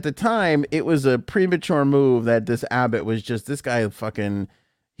 But at the time, it was a premature move that this Abbott was just, this guy fucking,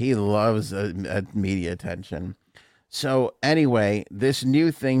 he loves media attention. So anyway, this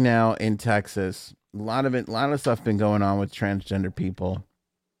new thing now in Texas, a lot of stuff been going on with transgender people.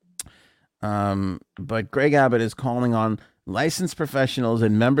 But Greg Abbott is calling on licensed professionals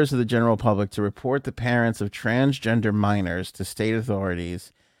and members of the general public to report the parents of transgender minors to state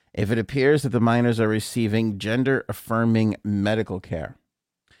authorities if it appears that the minors are receiving gender-affirming medical care.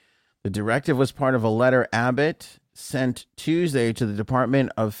 The directive was part of a letter Abbott sent Tuesday to the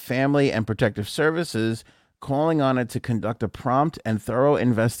Department of Family and Protective Services, calling on it to conduct a prompt and thorough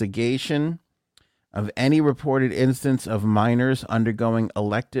investigation of any reported instance of minors undergoing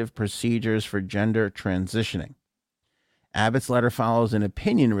elective procedures for gender transitioning. Abbott's letter follows an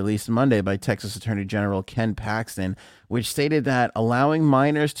opinion released Monday by Texas Attorney General Ken Paxton, which stated that allowing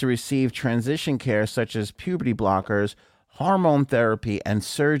minors to receive transition care such as puberty blockers, hormone therapy, and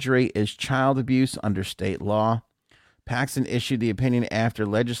surgery is child abuse under state law. Paxton issued the opinion after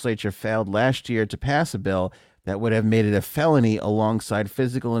legislature failed last year to pass a bill that would have made it a felony alongside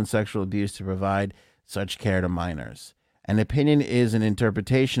physical and sexual abuse to provide such care to minors. An opinion is an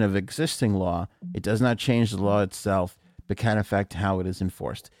interpretation of existing law. It does not change the law itself, but can affect how it is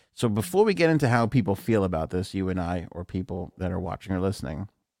enforced. So before we get into how people feel about this, you and I, or people that are watching or listening,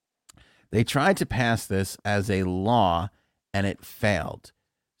 they tried to pass this as a law and it failed.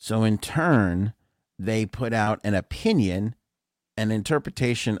 So in turn, they put out an opinion, an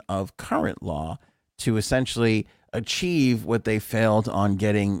interpretation of current law to essentially achieve what they failed on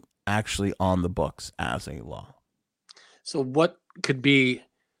getting actually on the books as a law. So what could be,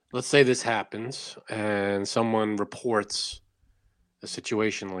 let's say this happens and someone reports a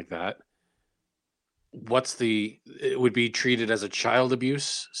situation like that. It would be treated as a child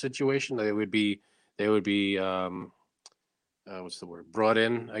abuse situation. They would be what's the word? Brought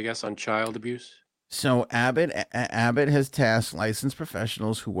in, I guess, on child abuse. So Abbott has tasked licensed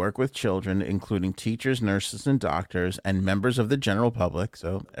professionals who work with children, including teachers, nurses, and doctors, and members of the general public,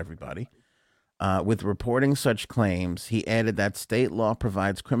 so everybody, with reporting such claims. He added that state law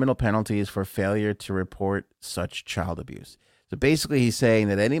provides criminal penalties for failure to report such child abuse. So basically, he's saying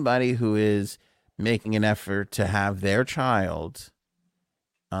that anybody who is making an effort to have their child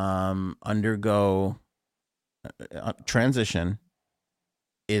undergo transition,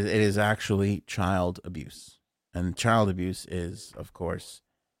 it is actually child abuse. And child abuse is, of course,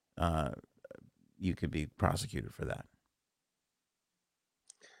 you could be prosecuted for that.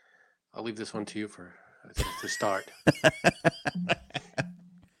 I'll leave this one to you to start.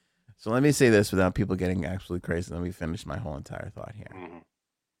 So let me say this without people getting absolutely crazy. Let me finish my whole entire thought here. Mm-hmm.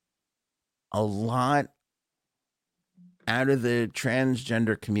 A lot out of the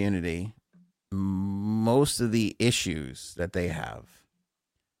transgender community, most of the issues that they have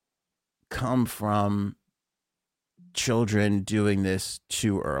come from children doing this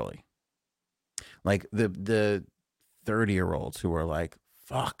too early. Like the 30-year-olds who are like,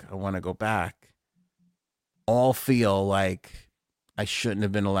 fuck, I want to go back, all feel like I shouldn't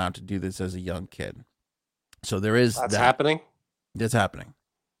have been allowed to do this as a young kid. So there is That's happening? That's happening.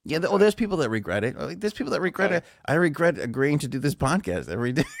 Yeah, there's people that regret it. There's people that regret it. I regret agreeing to do this podcast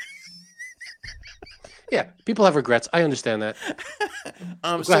every day. Yeah, people have regrets. I understand that.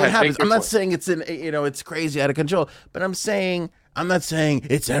 So it happens. I'm not saying it's crazy out of control, but I'm not saying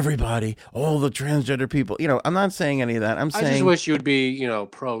it's everybody, all the transgender people. I'm not saying any of that. I just wish you would be,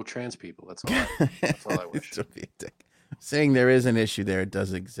 pro trans people. That's all. That's all I wish. Saying there is an issue there. It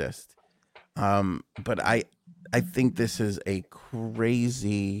does exist. But I think this is a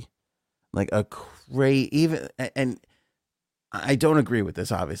crazy, even, and I don't agree with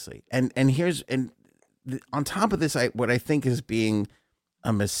this, obviously. And on top of this, what I think is being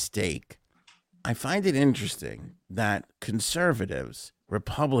a mistake, I find it interesting that conservatives,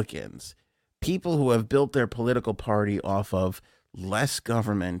 Republicans, people who have built their political party off of less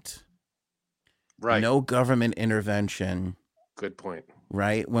government, right, no government intervention. Good point.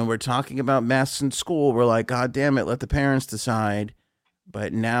 Right? When we're talking about masks in school, we're like, God damn it, let the parents decide.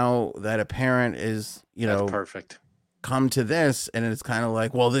 But now that a parent is, That's perfect, come to this, and it's kind of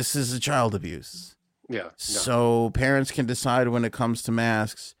like, well, this is a child abuse. Yeah. So parents can decide when it comes to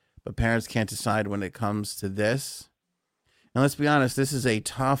masks, but parents can't decide when it comes to this. And let's be honest, this is a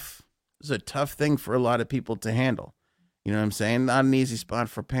tough thing for a lot of people to handle. You know what I'm saying? Not an easy spot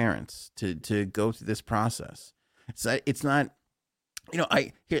for parents to go through this process. It's not,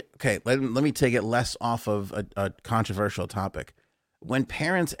 let me take it less off of a controversial topic. When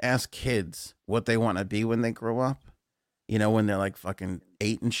parents ask kids what they want to be when they grow up, when they're like fucking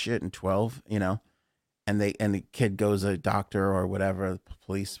 8 and shit and 12, and the kid goes a doctor or whatever,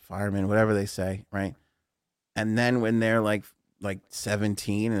 police, fireman, whatever they say, right? And then when they're like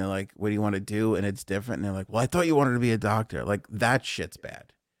 17 and they're like, what do you want to do? And it's different. And they're like, well, I thought you wanted to be a doctor. Like, that shit's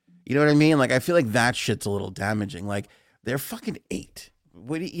bad. You know what I mean? Like, I feel like that shit's a little damaging. Like, they're fucking 8.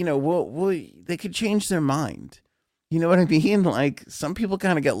 What do they could change their mind. You know what I mean? Like, some people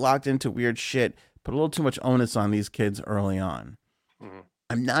kind of get locked into weird shit, put a little too much onus on these kids early on. Mm-hmm.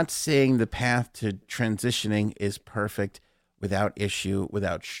 I'm not saying the path to transitioning is perfect, without issue,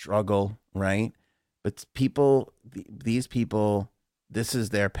 without struggle, right? But these people, this is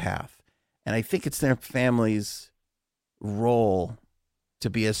their path. And I think it's their family's role to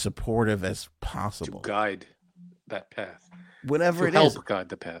be as supportive as To possible. guide that path. Whatever To it help is, guide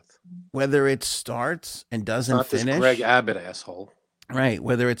the path. whether it starts and doesn't Not this finish. Greg Abbott asshole. Right.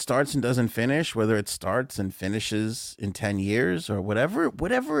 Whether it starts and doesn't finish, whether it starts and finishes in 10 years or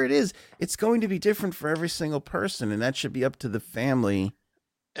whatever it is, it's going to be different for every single person. And that should be up to the family.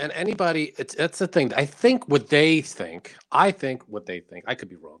 And anybody, that's the thing. I think what they think, I could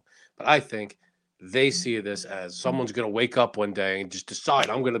be wrong, but I think they see this as someone's going to wake up one day and just decide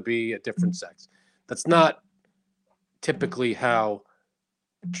I'm going to be a different sex. That's not typically how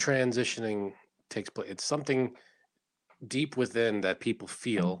transitioning takes place. It's something deep within that people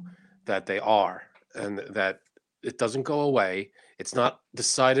feel that they are, and that it doesn't go away. It's not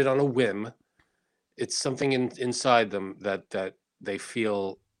decided on a whim. It's something inside them that they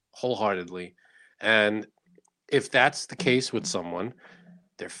feel wholeheartedly. And if that's the case with someone,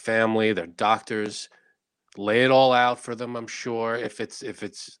 their family, their doctors lay it all out for them, I'm sure. If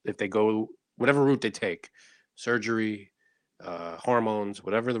they go whatever route they take, surgery, hormones,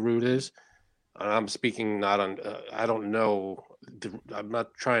 whatever the route is. I'm speaking not on. I don't know. I'm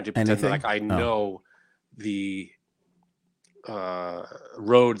not trying to pretend like I know the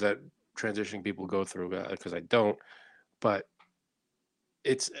road that transitioning people go through, because I don't. But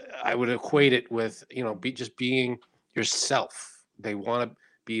I would equate it with just being yourself. They want to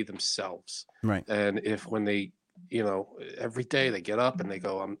be themselves, right? And if when they every day they get up and they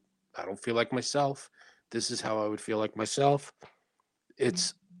go, I don't feel like myself. This is how I would feel like myself.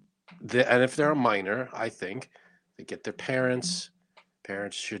 And if they're a minor, I think they get their parents.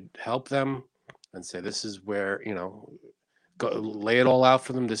 Parents should help them and say, "This is where go lay it all out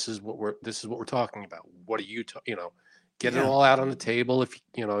for them. This is what we're talking about. What are you get it all out on the table if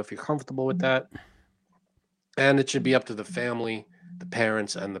if you're comfortable with that." And it should be up to the family, the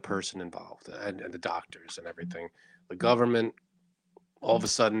parents, and the person involved, and the doctors and everything. The government. All of a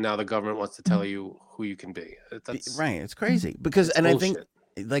sudden, now the government wants to tell you who you can be. Right. It's crazy because, and bullshit.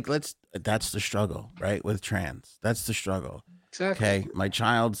 I think that's the struggle, right? With trans, that's the struggle. Exactly. Okay. My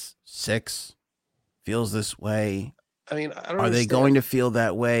child's 6, feels this way. I mean, I don't Are they understand. going to feel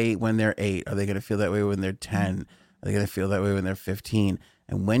that way when they're 8? Are they going to feel that way when they're 10? Are they going to feel that way when they're 15?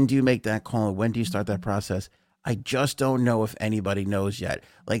 And when do you make that call? When do you start that process? I just don't know if anybody knows yet.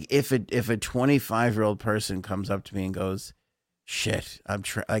 Like if a 25-year-old person comes up to me and goes, shit,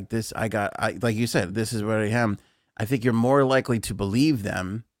 like this, like you said, this is where I am. I think you're more likely to believe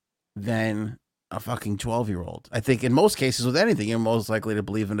them than a fucking 12-year-old. I think in most cases with anything, you're most likely to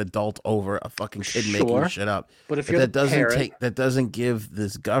believe an adult over a fucking kid making shit up. But if you're that doesn't give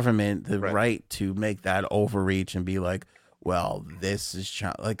this government the right to make that overreach and be like, well, this is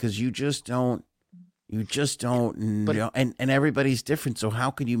like, because you just don't know, and everybody's different. So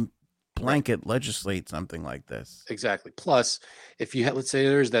how could you blanket legislate something like this? Exactly. Plus, if you let's say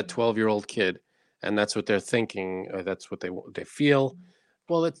there's that 12-year-old kid, and that's what they're thinking, or that's what they feel.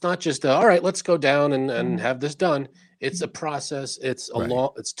 Well, it's not just all right. Let's go down and have this done. It's a process. It's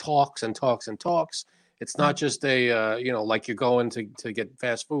it's talks and talks and talks. It's not just a like you're going to get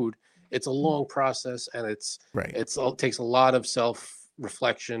fast food. It's a long process, and it takes a lot of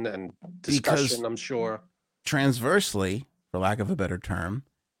self-reflection and discussion. Because I'm sure. Transversely, for lack of a better term,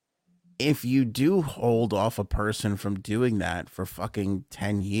 if you do hold off a person from doing that for fucking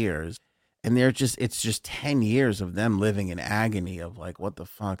 10 years, and it's just 10 years of them living in agony of like, what the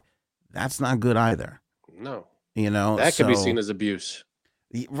fuck? That's not good either. No. That could be seen as abuse.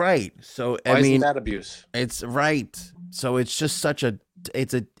 Right. So Why isn't that abuse? It's right. So it's just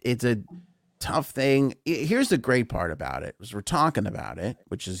it's a tough thing. Here's the great part about it is we're talking about it,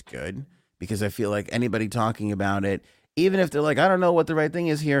 which is good, because I feel like anybody talking about it, even if they're like, I don't know what the right thing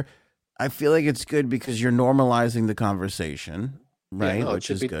is here, I feel like it's good because you're normalizing the conversation, right? Yeah, no, which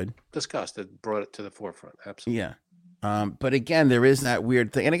is good. Discussed. It brought it to the forefront. Absolutely. Yeah. But again, there is that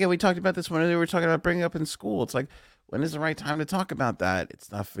weird thing. And again, we talked about this when we were talking about bringing up in school. It's like, when is the right time to talk about that? It's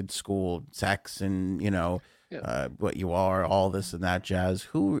stuff in school, sex and, what you are, all this and that jazz.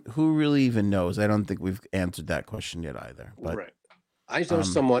 Who really even knows? I don't think we've answered that question yet either. But, right. I know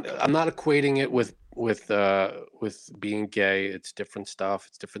someone, I'm not equating it with being gay. It's different stuff.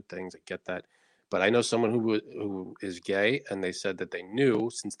 It's different things. I get that. But I know someone who is gay, and they said that they knew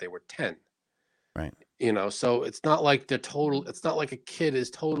since they were 10. Right. So it's not like it's not like a kid is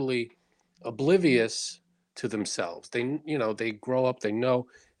totally oblivious to themselves. They grow up, they know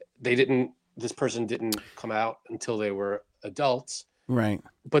this person didn't come out until they were adults. Right.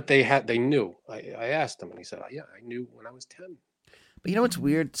 But they knew. I asked him, and he said, yeah, I knew when I was 10. But what's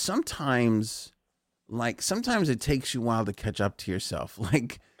weird? Sometimes it takes you a while to catch up to yourself.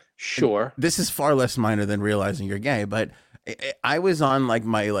 Like, sure, this is far less minor than realizing you're gay, but I was on like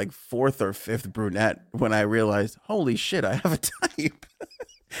my like fourth or fifth brunette when I realized, holy shit, I have a type.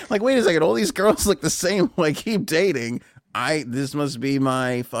 Like, wait a second, all these girls look the same. Like, keep dating. This must be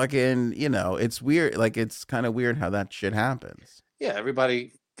my fucking, it's weird. Like, it's kind of weird how that shit happens. Yeah,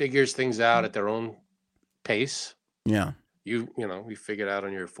 everybody figures things out at their own pace. Yeah. You figured out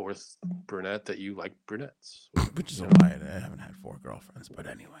on your fourth brunette that you like brunettes. Which is why I haven't had 4 girlfriends. But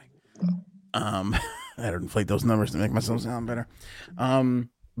anyway, I had to inflate those numbers to make myself sound better. From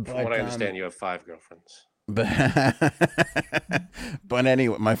what I understand, you have 5 girlfriends. But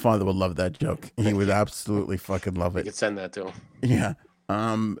anyway, my father would love that joke. He would absolutely fucking love You it. could send that to him. Yeah.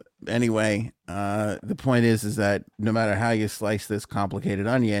 Anyway, the point is that no matter how you slice this complicated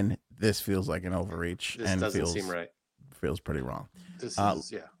onion, this feels like an overreach. This doesn't seem right. Feels pretty wrong. This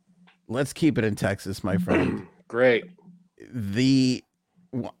is, yeah. Let's keep it in Texas, my friend. Great.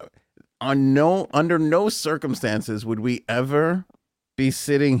 Under no circumstances would we ever be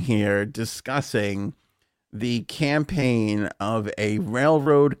sitting here discussing the campaign of a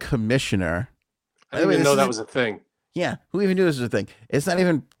railroad commissioner. I didn't even know that was a thing. Yeah, who even knew this was a thing? It's not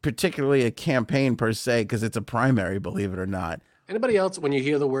even particularly a campaign per se because it's a primary, believe it or not. Anybody else, when you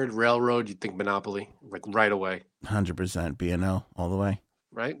hear the word railroad, you think Monopoly, like right away? 100% B&O all the way.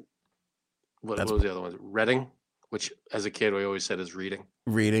 Right? What was the other one? Reading, which as a kid we always said is reading.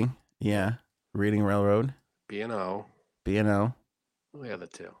 Reading, yeah. Reading Railroad. B&O. B&O. Oh, yeah, the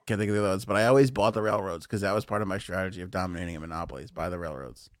two. Can't think of the others, but I always bought the railroads because that was part of my strategy of dominating in monopolies. Buy the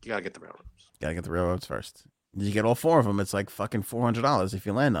railroads. You gotta get the railroads. Gotta get the railroads first. You get all 4 of them. It's like fucking $400 if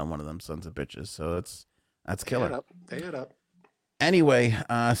you land on one of them sons of bitches. So that's killer. They add up. Anyway,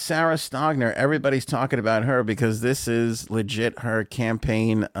 Sarah Stogner, everybody's talking about her because this is legit her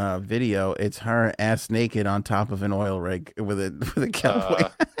campaign video. It's her ass naked on top of an oil rig with a cowboy.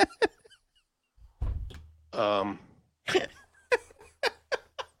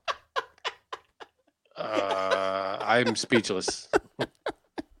 I'm speechless.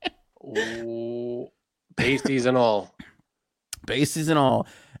 Ooh, pasties and all. Pasties and all.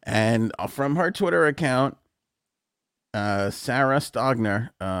 And from her Twitter account, Sarah Stogner,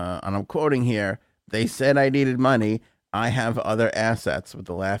 and I'm quoting here, they said I needed money. I have other assets with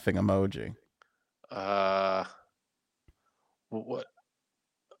the laughing emoji. What?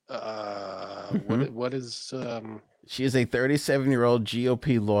 Mm-hmm. What is? She is a 37-year-old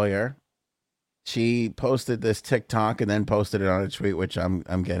GOP lawyer. She posted this TikTok and then posted it on a tweet, which I'm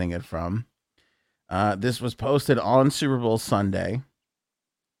getting it from. This was posted on Super Bowl Sunday.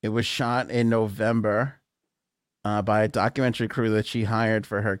 It was shot in November by a documentary crew that she hired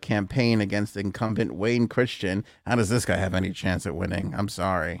for her campaign against incumbent Wayne Christian. How does this guy have any chance at winning? I'm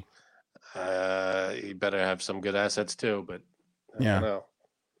sorry. He better have some good assets too, but I don't know.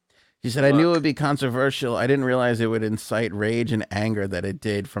 She said, I knew it would be controversial. I didn't realize it would incite rage and anger that it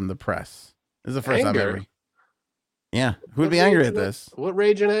did from the press. This is the first time ever. Yeah. Who would be angry at this? What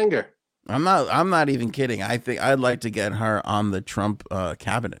rage and anger? I'm not even kidding. I think I'd like to get her on the Trump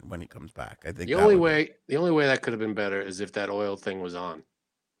cabinet when he comes back. I think the only way that could have been better is if that oil thing was on.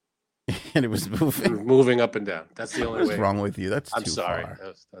 And it was moving up and down. That's the only way. What's wrong with you? I'm sorry.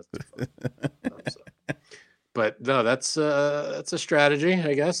 That's too far. I'm sorry. But no, that's a strategy,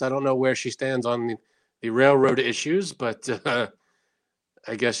 I guess. I don't know where she stands on the railroad issues, but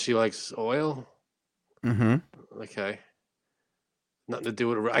I guess she likes oil. Mm-hmm. Okay. Nothing to do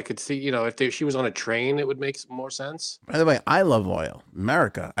with it. I could see, if she was on a train, it would make more sense. By the way, I love oil.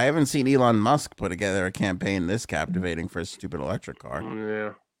 America. I haven't seen Elon Musk put together a campaign this captivating for a stupid electric car.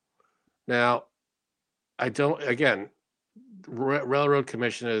 Yeah. Now, I don't, again, railroad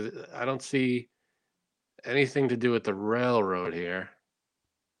commissioner, I don't see anything to do with the railroad here.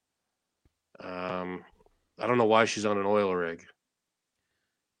 I don't know why she's on an oil rig.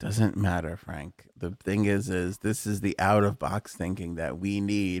 Doesn't matter, Frank. The thing is this is the out-of-box thinking that we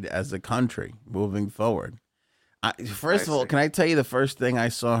need as a country moving forward. First of all, can I tell you the first thing I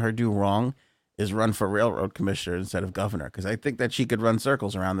saw her do wrong is run for railroad commissioner instead of governor, because I think that she could run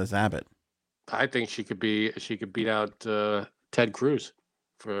circles around this Abbott. I think she could beat out Ted Cruz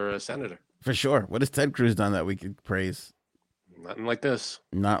for a senator. For sure. What has Ted Cruz done that we could praise? Nothing like this.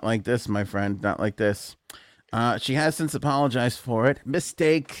 Not like this, my friend. Not like this. She has since apologized for it.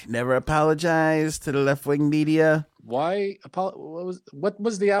 Mistake. Never apologize to the left-wing media. Why? What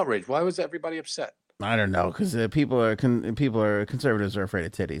was the outrage? Why was everybody upset? I don't know, because conservatives are afraid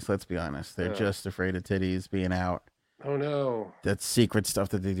of titties. Let's be honest. They're just afraid of titties being out. Oh no. That's secret stuff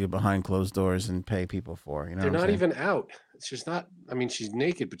that they do behind closed doors and pay people for. You know, they're not even out. It's just not. I mean, she's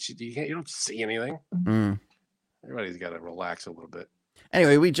naked, but you don't see anything. Everybody's got to relax a little bit.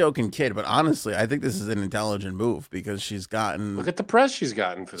 Anyway, we joke and kid, but honestly, I think this is an intelligent move because she's gotten Look at the press she's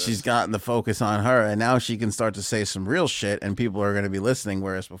gotten for this. she's gotten the focus on her, and now she can start to say some real shit, and people are going to be listening.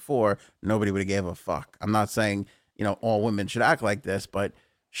 Whereas before, nobody would have gave a fuck. I'm not saying all women should act like this, but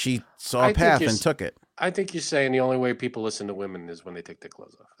she saw a path and took it. I think you're saying the only way people listen to women is when they take their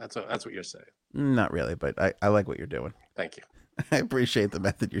clothes off. That's what you're saying. Not really, but I like what you're doing. Thank you. I appreciate the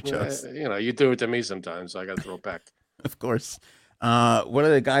method you chose. You do it to me sometimes, so I got to throw it back. Of course. One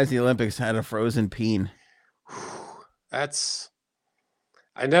of the guys in the Olympics had a frozen peen. I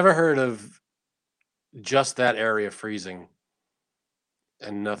never heard of just that area freezing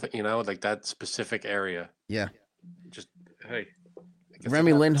and nothing, like that specific area. Yeah. Just, hey.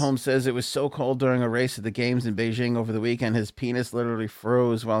 Remy Lindholm says it was so cold during a race at the games in Beijing over the weekend, his penis literally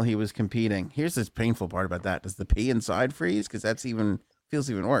froze while he was competing. Here's this painful part about that. Does the pee inside freeze? Because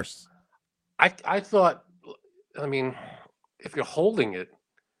feels even worse. I thought, if you're holding it,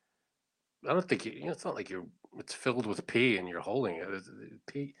 I don't think it's not like it's filled with pee and you're holding it.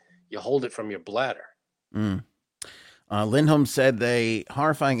 Pee, you hold it from your bladder. Lindholm said the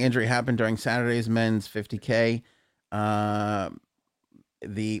horrifying injury happened during Saturday's men's 50K,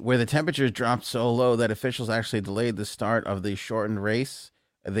 where the temperatures dropped so low that officials actually delayed the start of the shortened race.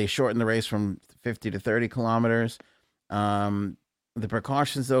 They shortened the race from 50 to 30 kilometers. The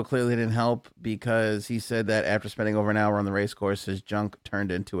precautions, though, clearly didn't help because he said that after spending over an hour on the race course, his junk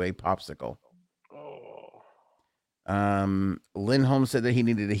turned into a popsicle. Lindholm said that he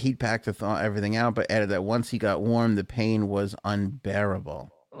needed a heat pack to thaw everything out, but added that once he got warm, the pain was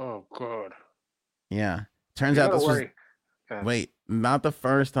unbearable. Oh, God. Yeah. Turns out this was... Wait, not the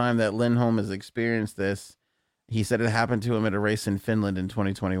first time that Lindholm has experienced this. He said it happened to him at a race in Finland in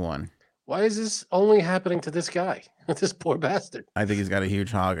 2021. Why is this only happening to this guy? This poor bastard. I think he's got a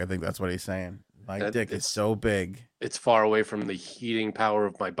huge hog. I think that's what he's saying. My dick is so big. It's far away from the heating power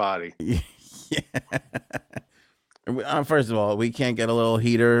of my body. Yeah. First of all, we can't get a little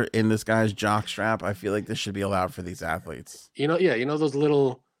heater in this guy's jock strap. I feel like this should be allowed for these athletes. You know those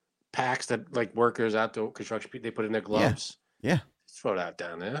little packs that like workers outdoor construction they put in their gloves. Yeah. Throw that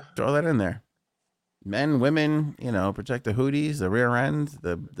down there. Throw that in there. Men, women, protect the hooties, the rear end,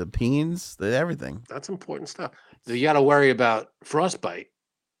 the peens, everything. That's important stuff. You got to worry about frostbite.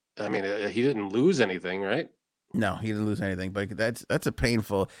 I mean, he didn't lose anything, right? No, he didn't lose anything, but that's a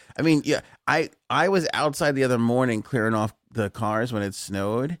painful. I mean, yeah, I was outside the other morning clearing off the cars when it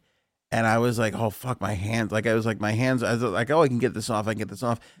snowed, and I was like, oh fuck, my hands. Like I was like, oh, I can get this off. And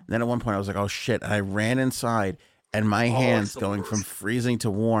then at one point I was like, oh shit, and I ran inside. And my hands going from freezing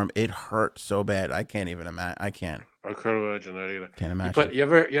to warm, it hurt so bad. I can't even imagine. I can't imagine that either. Can't imagine. But you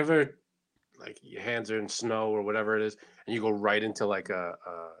ever like your hands are in snow or whatever it is, and you go right into like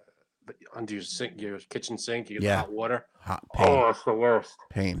under your sink, your kitchen sink, you get hot water. Hot pain. Oh, it's the worst.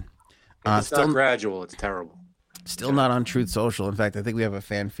 Pain. It's still not gradual. It's terrible. Still not on Truth Social. In fact, I think we have a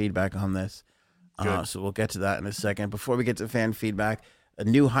fan feedback on this. So we'll get to that in a second. Before we get to fan feedback, a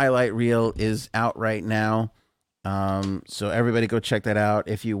new highlight reel is out right now. So everybody go check that out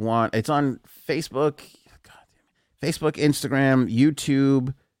if you want. It's on Facebook, Instagram,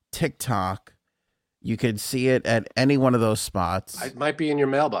 YouTube, TikTok. You could see it at any one of those spots. It might be in your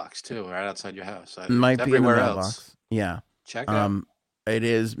mailbox too, right outside your house. It might be in the mailbox. Yeah. Check it out. It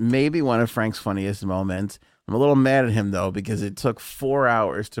is maybe one of Frank's funniest moments. I'm a little mad at him though because it took 4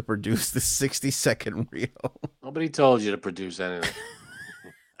 hours to produce the 60-second reel. Nobody told you to produce anything.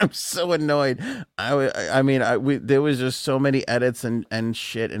 I'm so annoyed. There was just so many edits and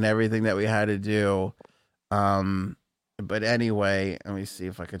shit and everything that we had to do. But anyway, let me see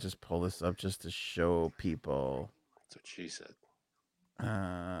if I could just pull this up just to show people. That's what she said.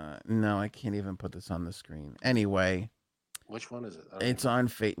 No, I can't even put this on the screen. Anyway. Which one is it? It's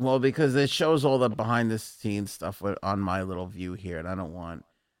on Well, because it shows all the behind the scenes stuff on my little view here, and I don't want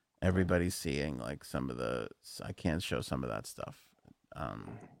everybody seeing like I can't show some of that stuff.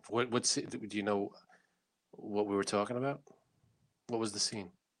 Do you know what we were talking about? What was the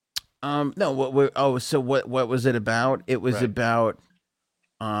scene? No, what was it about? It was about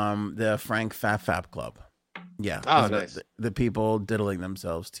the Frank Fap Club. Yeah. Oh, nice. The people diddling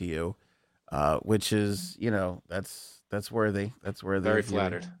themselves to you, which is, that's worthy. That's worthy. Very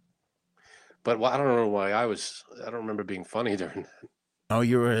flattered. But I don't know why I don't remember being funny during that. Oh,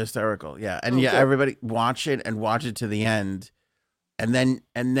 you were hysterical. Yeah. And everybody watch it to the end. And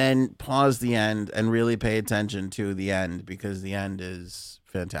then pause the end and really pay attention to the end because the end is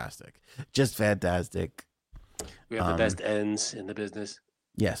fantastic. Just fantastic. We have the best ends in the business.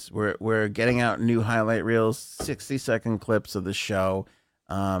 Yes, we're getting out new highlight reels, 60-second clips of the show.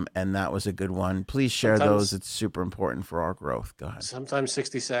 And that was a good one. Please share those. It's super important for our growth. Go ahead. Sometimes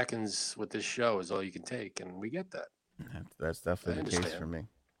 60 seconds with this show is all you can take, and we get that. That's definitely the case for me.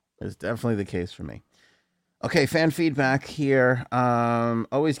 It's definitely the case for me. Okay, fan feedback here.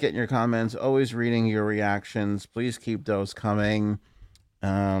 Always getting your comments, always reading your reactions. Please keep those coming.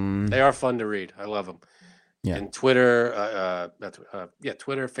 They are fun to read. I love them. Yeah. And Twitter,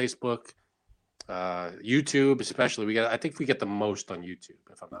 Twitter, Facebook, YouTube, especially. I think we get the most on YouTube.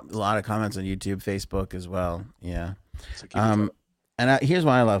 If I'm not mistaken. A lot of comments on YouTube, Facebook as well. Yeah. So keep it going. And here's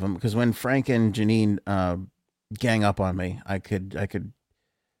why I love them, because when Frank and Janine gang up on me, I can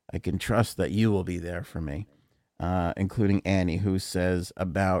trust that you will be there for me, including Annie, who says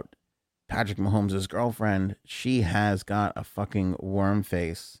about Patrick Mahomes' girlfriend, she has got a fucking worm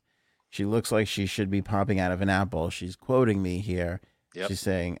face. She looks like she should be popping out of an apple. She's quoting me here. Yep. She's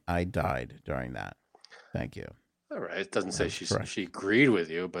saying, I died during that. Thank you. All right. It doesn't say she agreed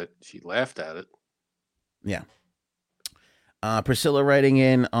with you, but she laughed at it. Yeah. Priscilla writing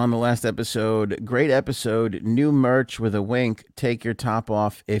in on the last episode. Great episode. New merch with a wink. Take your top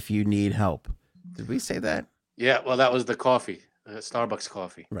off if you need help. Did we say that? Yeah. Well, that was the coffee, Starbucks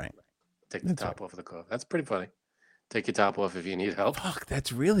coffee. Right. Take the top off of the coffee. That's pretty funny. Take your top off if you need help. Fuck,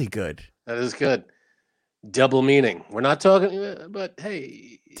 that's really good. That is good. Double meaning. We're not talking, but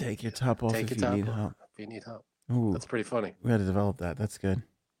hey. Take your top off if you need help. If you need help. Ooh, that's pretty funny. We got to develop that. That's good.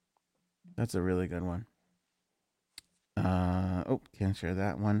 That's a really good one. Can't share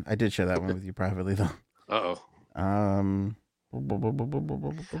that one. I did share that one with you privately, though. Uh-oh.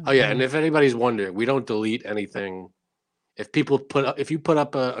 Oh, yeah, and if anybody's wondering, we don't delete anything. If you put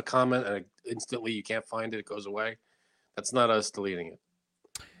up a comment and instantly you can't find it, it goes away. That's not us deleting it.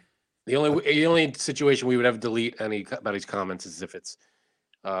 The only situation we would ever delete anybody's comments is if it's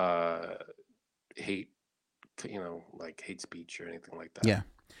hate, like hate speech or anything like that. Yeah.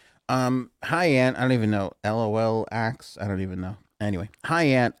 Hi, Aunt. I don't even know. LOL Axe. I don't even know. Anyway, hi,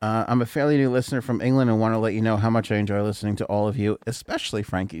 Aunt. I'm a fairly new listener from England and want to let you know how much I enjoy listening to all of you, especially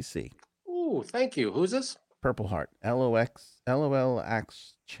Frankie C. Ooh, thank you. Who's this? Purple Heart. LOL Axe. I don't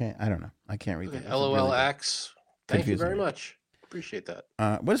know. I can't read that. LOL Axe. Thank you very much. Appreciate that.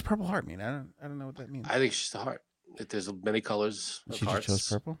 What does purple heart mean? I don't know what that means. I think it's just a heart. There's many colors of hearts. She just chose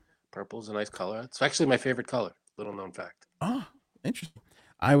purple? Purple's a nice color. It's actually my favorite color. Little known fact. Oh, interesting.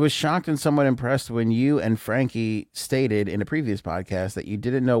 I was shocked and somewhat impressed when you and Frankie stated in a previous podcast that you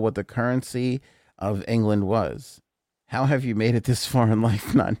didn't know what the currency of England was. How have you made it this far in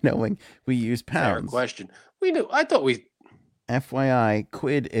life not knowing we use pounds? Fair question. We knew. I thought we... FYI,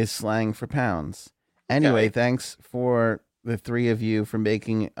 quid is slang for pounds. Anyway, thanks for the three of you for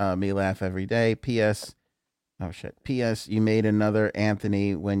making me laugh every day. P.S. Oh, shit. P.S. You made another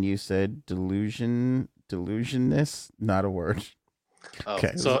Anthony when you said delusionness, not a word. Oh,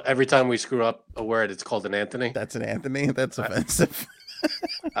 okay. So every time we screw up a word, it's called an Anthony? That's an Anthony? That's offensive.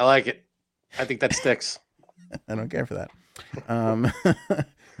 I like it. I think that sticks. I don't care for that.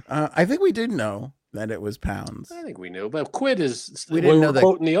 I think we did know that it was pounds. I think we knew, but quid is. We didn't know that.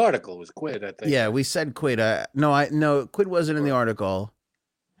 Quote in the article was quid. I think. Yeah, we said quid. No, quid wasn't in the article.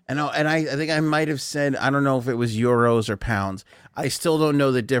 And I think I might have said, I don't know if it was euros or pounds. I still don't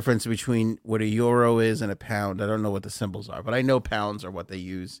know the difference between what a euro is and a pound. I don't know what the symbols are, but I know pounds are what they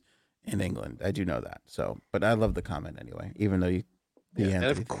use in England. I do know that. So, but I love the comment anyway, even though you. And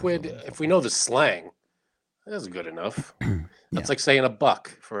if quid, if we know the slang, that's good enough. That's like saying $1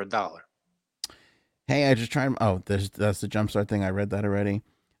 for $1. Hey, I just tried. Oh, that's the Jumpstart thing. I read that already.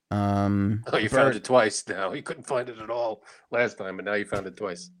 You found it twice now. You couldn't find it at all last time, but now you found it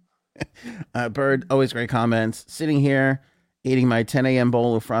twice. Bird, always great comments. Sitting here, eating my 10 a.m.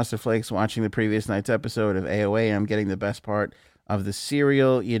 bowl of Frosted Flakes, watching the previous night's episode of AOA, and I'm getting the best part of the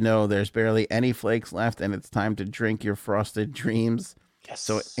cereal. You know, there's barely any flakes left, and it's time to drink your frosted dreams. Yes.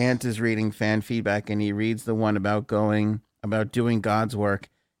 So Ant is reading fan feedback, and he reads the one about doing God's work,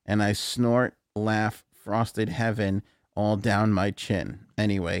 and I snort, laugh, frosted heaven all down my chin.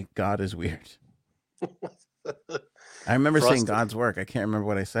 Anyway, God is weird. I remember saying God's work. I can't remember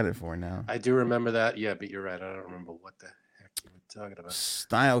what I said it for now. I do remember that. Yeah, but you're right. I don't remember what the heck you were talking about.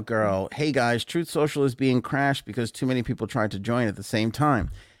 Style Girl. Hey, guys. Truth Social is being crashed because too many people tried to join at the same time.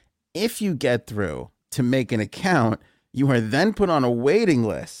 If you get through to make an account, you are then put on a waiting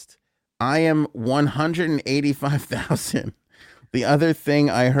list. I am 185,000. The other thing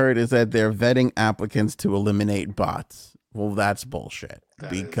I heard is that they're vetting applicants to eliminate bots. Well, that's bullshit.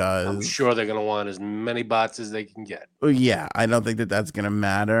 Because I'm sure they're going to want as many bots as they can get. Yeah, I don't think that that's going to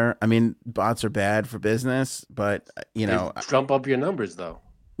matter. I mean, bots are bad for business, but, you know. They jump up your numbers, though.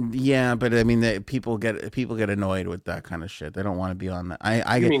 Yeah, but I mean, people get annoyed with that kind of shit. They don't want to be on that.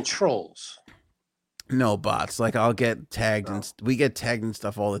 I You get mean trolls? no bots. Like I'll get tagged Oh. and we get tagged and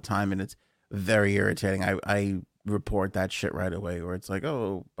stuff all the time, and it's very irritating. I report that shit right away, where it's like,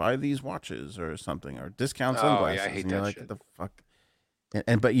 oh, buy these watches or something, or discount Oh, sunglasses. yeah, I hate and you're that like, shit. what the fuck?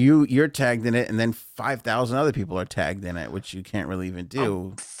 And but you're tagged in it, and then 5,000 other people are tagged in it, which you can't really even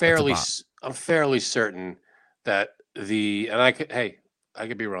do. I'm fairly certain that and I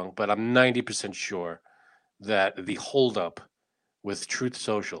could be wrong, but I'm 90% sure that the holdup with Truth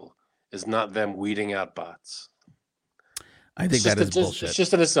Social is not them weeding out bots. I think that is bullshit. It's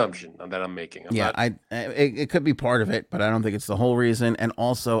just an assumption that I'm making. It could be part of it, but I don't think it's the whole reason. And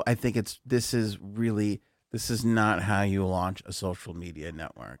also, I think this is not how you launch a social media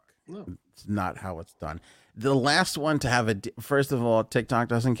network. No. It's not how it's done. The last one to have first of all, TikTok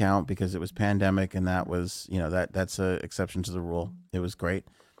doesn't count because it was pandemic, and that was that's a exception to the rule. It was great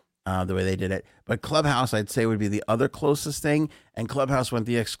the way they did it. But Clubhouse, I'd say, would be the other closest thing. And Clubhouse went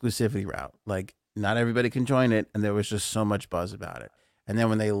the exclusivity route. Like, not everybody can join it, and there was just so much buzz about it. And then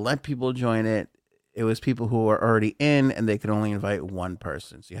when they let people join it, it was people who were already in, and they could only invite one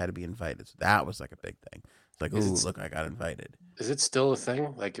person, so you had to be invited. So that was like a big thing. It's like, ooh, look, I got invited. Is it still a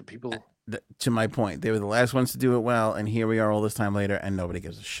thing? Like, people? To my point, they were the last ones to do it well, and here we are all this time later, and nobody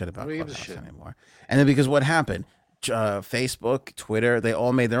gives a shit about Clubhouse anymore. And then because what happened? Facebook, Twitter, they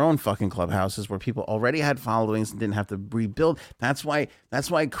all made their own fucking clubhouses where people already had followings and didn't have to rebuild. That's why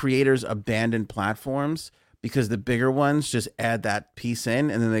creators abandon platforms, because the bigger ones just add that piece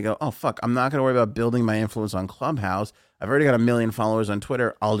in, and then they go, oh fuck, I'm not gonna worry about building my influence on Clubhouse. I've already got 1 million followers on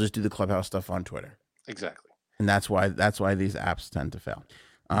Twitter. I'll just do the Clubhouse stuff on Twitter. Exactly. And that's why these apps tend to fail.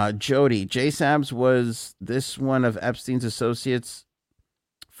 Jody, J-Sabs was this one of Epstein's associates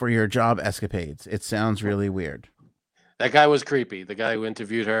for your job escapades. It sounds really weird. That guy was creepy. The guy who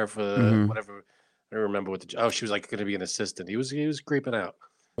interviewed her for whatever, I don't remember what she was like going to be an assistant. He was creeping out.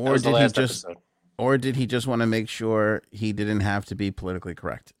 Or did he just want to make sure he didn't have to be politically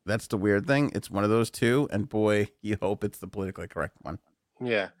correct? That's the weird thing. It's one of those two, and boy, you hope it's the politically correct one.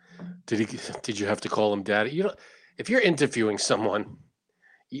 Yeah. Did you have to call him daddy? If you're interviewing someone,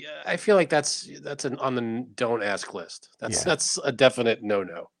 yeah, I feel like that's on the don't ask list. That's a definite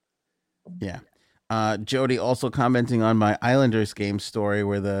no. Yeah. Jody also commenting on my Islanders game story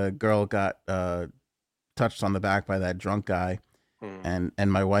where the girl got touched on the back by that drunk guy, and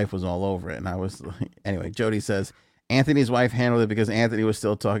my wife was all over it. And I was like, anyway, Jody says Anthony's wife handled it because Anthony was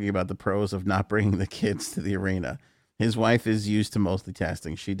still talking about the pros of not bringing the kids to the arena. His wife is used to mostly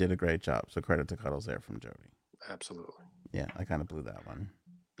testing. She did a great job. So credit to Cuddles there from Jody. Absolutely. Yeah, I kind of blew that one.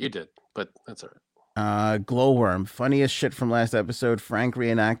 You did, but that's all right. Glowworm, funniest shit from last episode. Frank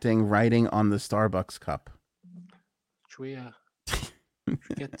reenacting writing on the Starbucks cup. Should we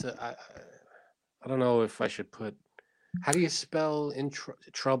get to? I don't know if I should put. How do you spell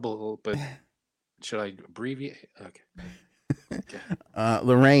trouble? But should I abbreviate? Okay.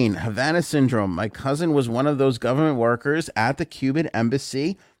 Lorraine, Havana syndrome. My cousin was one of those government workers at the Cuban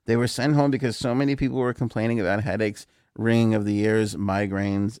embassy. They were sent home because so many people were complaining about headaches, ringing of the ears,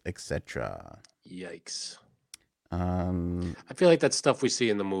 migraines, etc. Yikes. I feel like that's stuff we see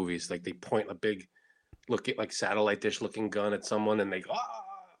in the movies. Like they point a big, like satellite dish looking gun at someone, and they go, ah.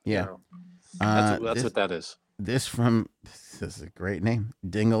 Yeah. That's what that is. This is a great name,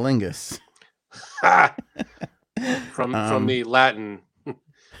 Dingalingus. From the Latin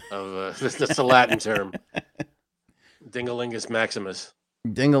of that's a Latin term. Dingalingus Maximus.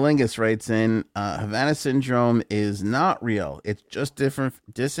 Dingalingus writes in, Havana syndrome is not real. It's just different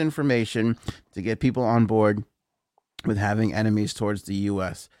disinformation to get people on board with having enemies towards the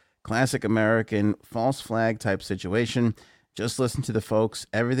U.S. Classic American false flag type situation. Just listen to the folks.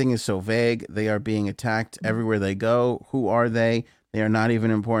 Everything is so vague. They are being attacked everywhere they go. Who are they? They are not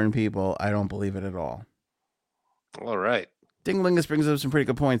even important people. I don't believe it at all. All right. Dingalingus brings up some pretty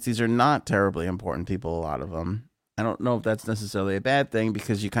good points. These are not terribly important people, a lot of them. I don't know if that's necessarily a bad thing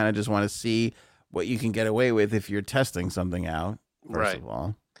because you kind of just want to see what you can get away with if you're testing something out, first of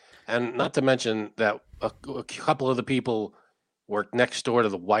all. And not to mention that a couple of the people work next door to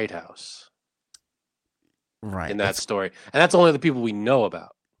the White House. Right. In that story. And that's only the people we know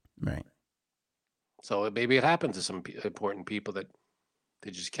about. Right. So maybe it happened to some important people that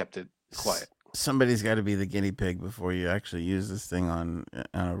they just kept it quiet. Somebody's got to be the guinea pig before you actually use this thing on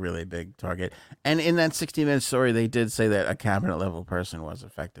a really big target. And in that 60-minute story, they did say that a cabinet level person was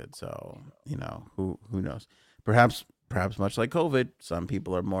affected. So, who knows? Perhaps much like COVID, some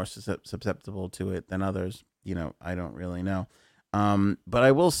people are more susceptible to it than others. I don't really know. But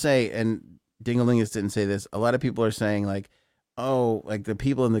I will say, and Dingalingus didn't say this, a lot of people are saying like, oh, like the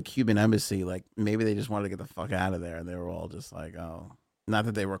people in the Cuban embassy, like maybe they just wanted to get the fuck out of there, and they were all just like, oh, not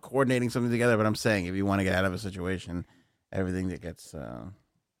that they were coordinating something together, but I'm saying if you want to get out of a situation, everything that gets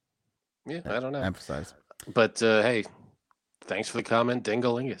Yeah, I don't know. emphasized. But hey, thanks for the comment,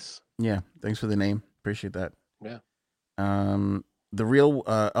 Dingolingus. Yeah, thanks for the name. Appreciate that. Yeah. The real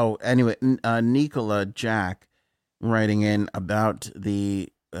anyway, Nicola Jack writing in about the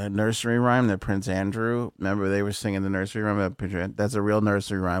nursery rhyme that Prince Andrew. Remember they were singing the nursery rhyme. That's a real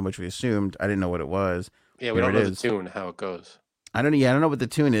nursery rhyme, which we assumed. I didn't know what it was. Yeah, we Here don't it know the is. tune, how it goes. I don't know what the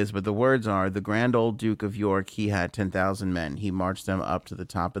tune is, but the words are: the grand old Duke of York, he had 10,000 men. He marched them up to the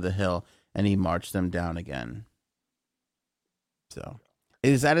top of the hill, and he marched them down again. So,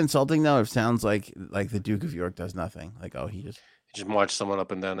 is that insulting though? It sounds like the Duke of York does nothing. Like, oh, he just marched someone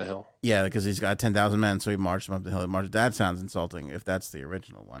up and down the hill. Yeah, because he's got 10,000 men, so he marched them up the hill. That sounds insulting. If that's the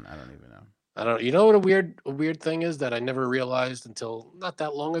original one, I don't even know. I don't. You know what a weird thing is that I never realized until not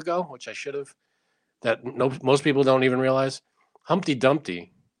that long ago, which I should have. That most people don't even realize. Humpty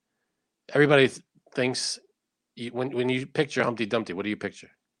Dumpty. Everybody thinks when you picture Humpty Dumpty, what do you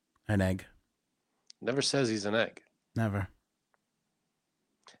picture? An egg. Never says he's an egg. Never.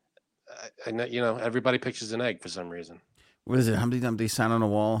 Everybody pictures an egg for some reason. What is it? Humpty Dumpty sat on a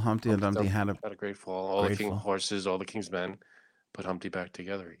wall. Humpty Dumpty had a great fall. All the king's horses, all the king's men, put Humpty back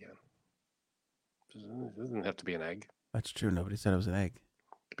together again. It doesn't have to be an egg. That's true. Nobody said it was an egg.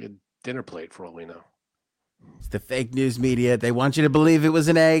 It could be a dinner plate for all we know. It's the fake news media. They want you to believe it was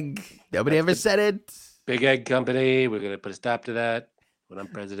an egg. Nobody ever said it. Big Egg Company. We're going to put a stop to that. When I'm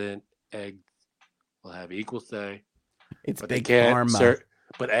president, eggs will have equal say. It's but Big Pharma.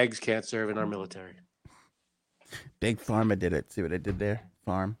 But eggs can't serve in our military. Big Pharma did it. See what I did there?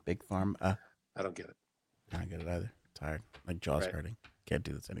 Big Farm. I don't get it. I don't get it either. Tired. My jaw's hurting. Can't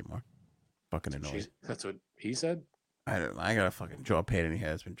do this anymore. Fucking annoying. That's what he said? I got a fucking jaw pain in the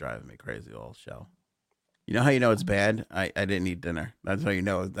head. It's been driving me crazy all show. You know how you know it's bad? I didn't eat dinner. That's how you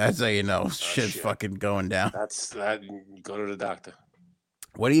know. That's how you know shit's fucking going down. That's that. Go to the doctor.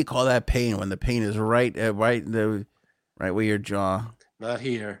 What do you call that pain when the pain is right where your jaw? Not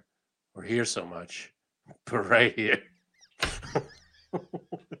here or here so much, but right here.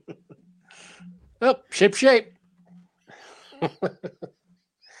 Oh, shape.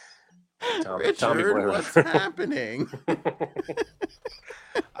 Richard, what's happening?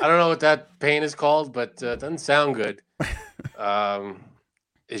 I don't know what that pain is called, but it doesn't sound good.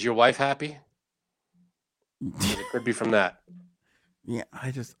 Is your wife happy? It could be from that. Yeah,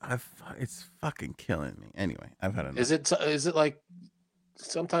 it's fucking killing me. Anyway, I've had enough. Is it like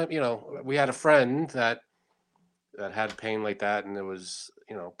sometimes, we had a friend that had pain like that, and there was,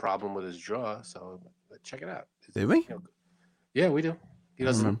 problem with his jaw. So check it out. Did we? Yeah, we do. He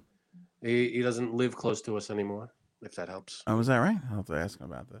doesn't. He doesn't live close to us anymore. If that helps. Oh, was that right? I'll have to ask him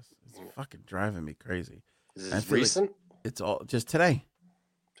about this. It's fucking driving me crazy. Is this recent? It's all just today.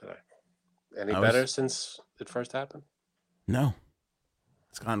 Any better since it first happened? No.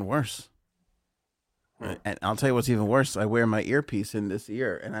 It's gotten worse. And I'll tell you what's even worse. I wear my earpiece in this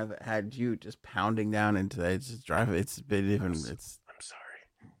ear, and I've had you just pounding down into that. It's just driving. It's been even. I'm sorry.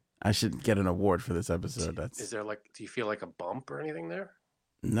 I should get an award for this episode. Is there do you feel like a bump or anything there?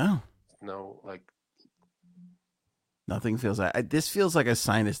 No. No, nothing feels like this. Feels like a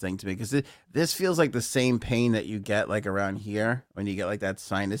sinus thing to me because this feels like the same pain that you get like around here when you get like that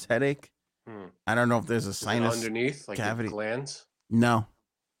sinus headache. I don't know if there's a sinus underneath, like cavity glands. No,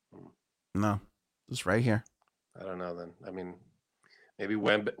 just right here. I don't know. Then I mean, maybe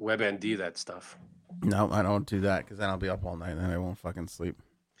WebMD that stuff. No, I don't do that because then I'll be up all night and then I won't fucking sleep.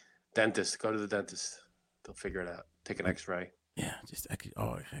 Dentist, go to the dentist. They'll figure it out. Take an X-ray. Yeah, I could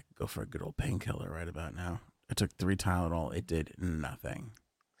go for a good old painkiller right about now. I took 3 Tylenol. It did nothing.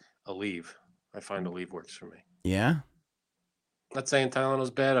 Aleve. I find Aleve works for me. Yeah? Not saying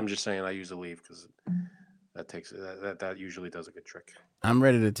Tylenol's bad. I'm just saying I use Aleve because that usually does a good trick. I'm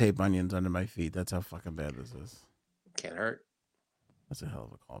ready to tape onions under my feet. That's how fucking bad this is. Can't hurt. That's a hell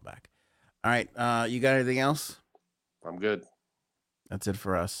of a callback. All right. You got anything else? I'm good. That's it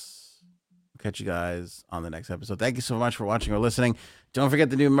for us. Catch you guys on the next episode. Thank you so much for watching or listening. Don't forget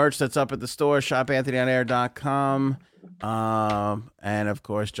the new merch that's up at the store, shopanthonyonair.com. And of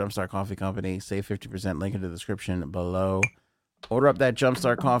course, Jumpstart Coffee Company. Save 50%. Link in the description below. Order up that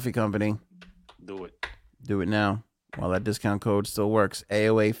Jumpstart Coffee Company. Do it. Do it now while that discount code still works.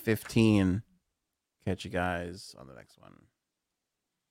 AOA 15. Catch you guys on the next one.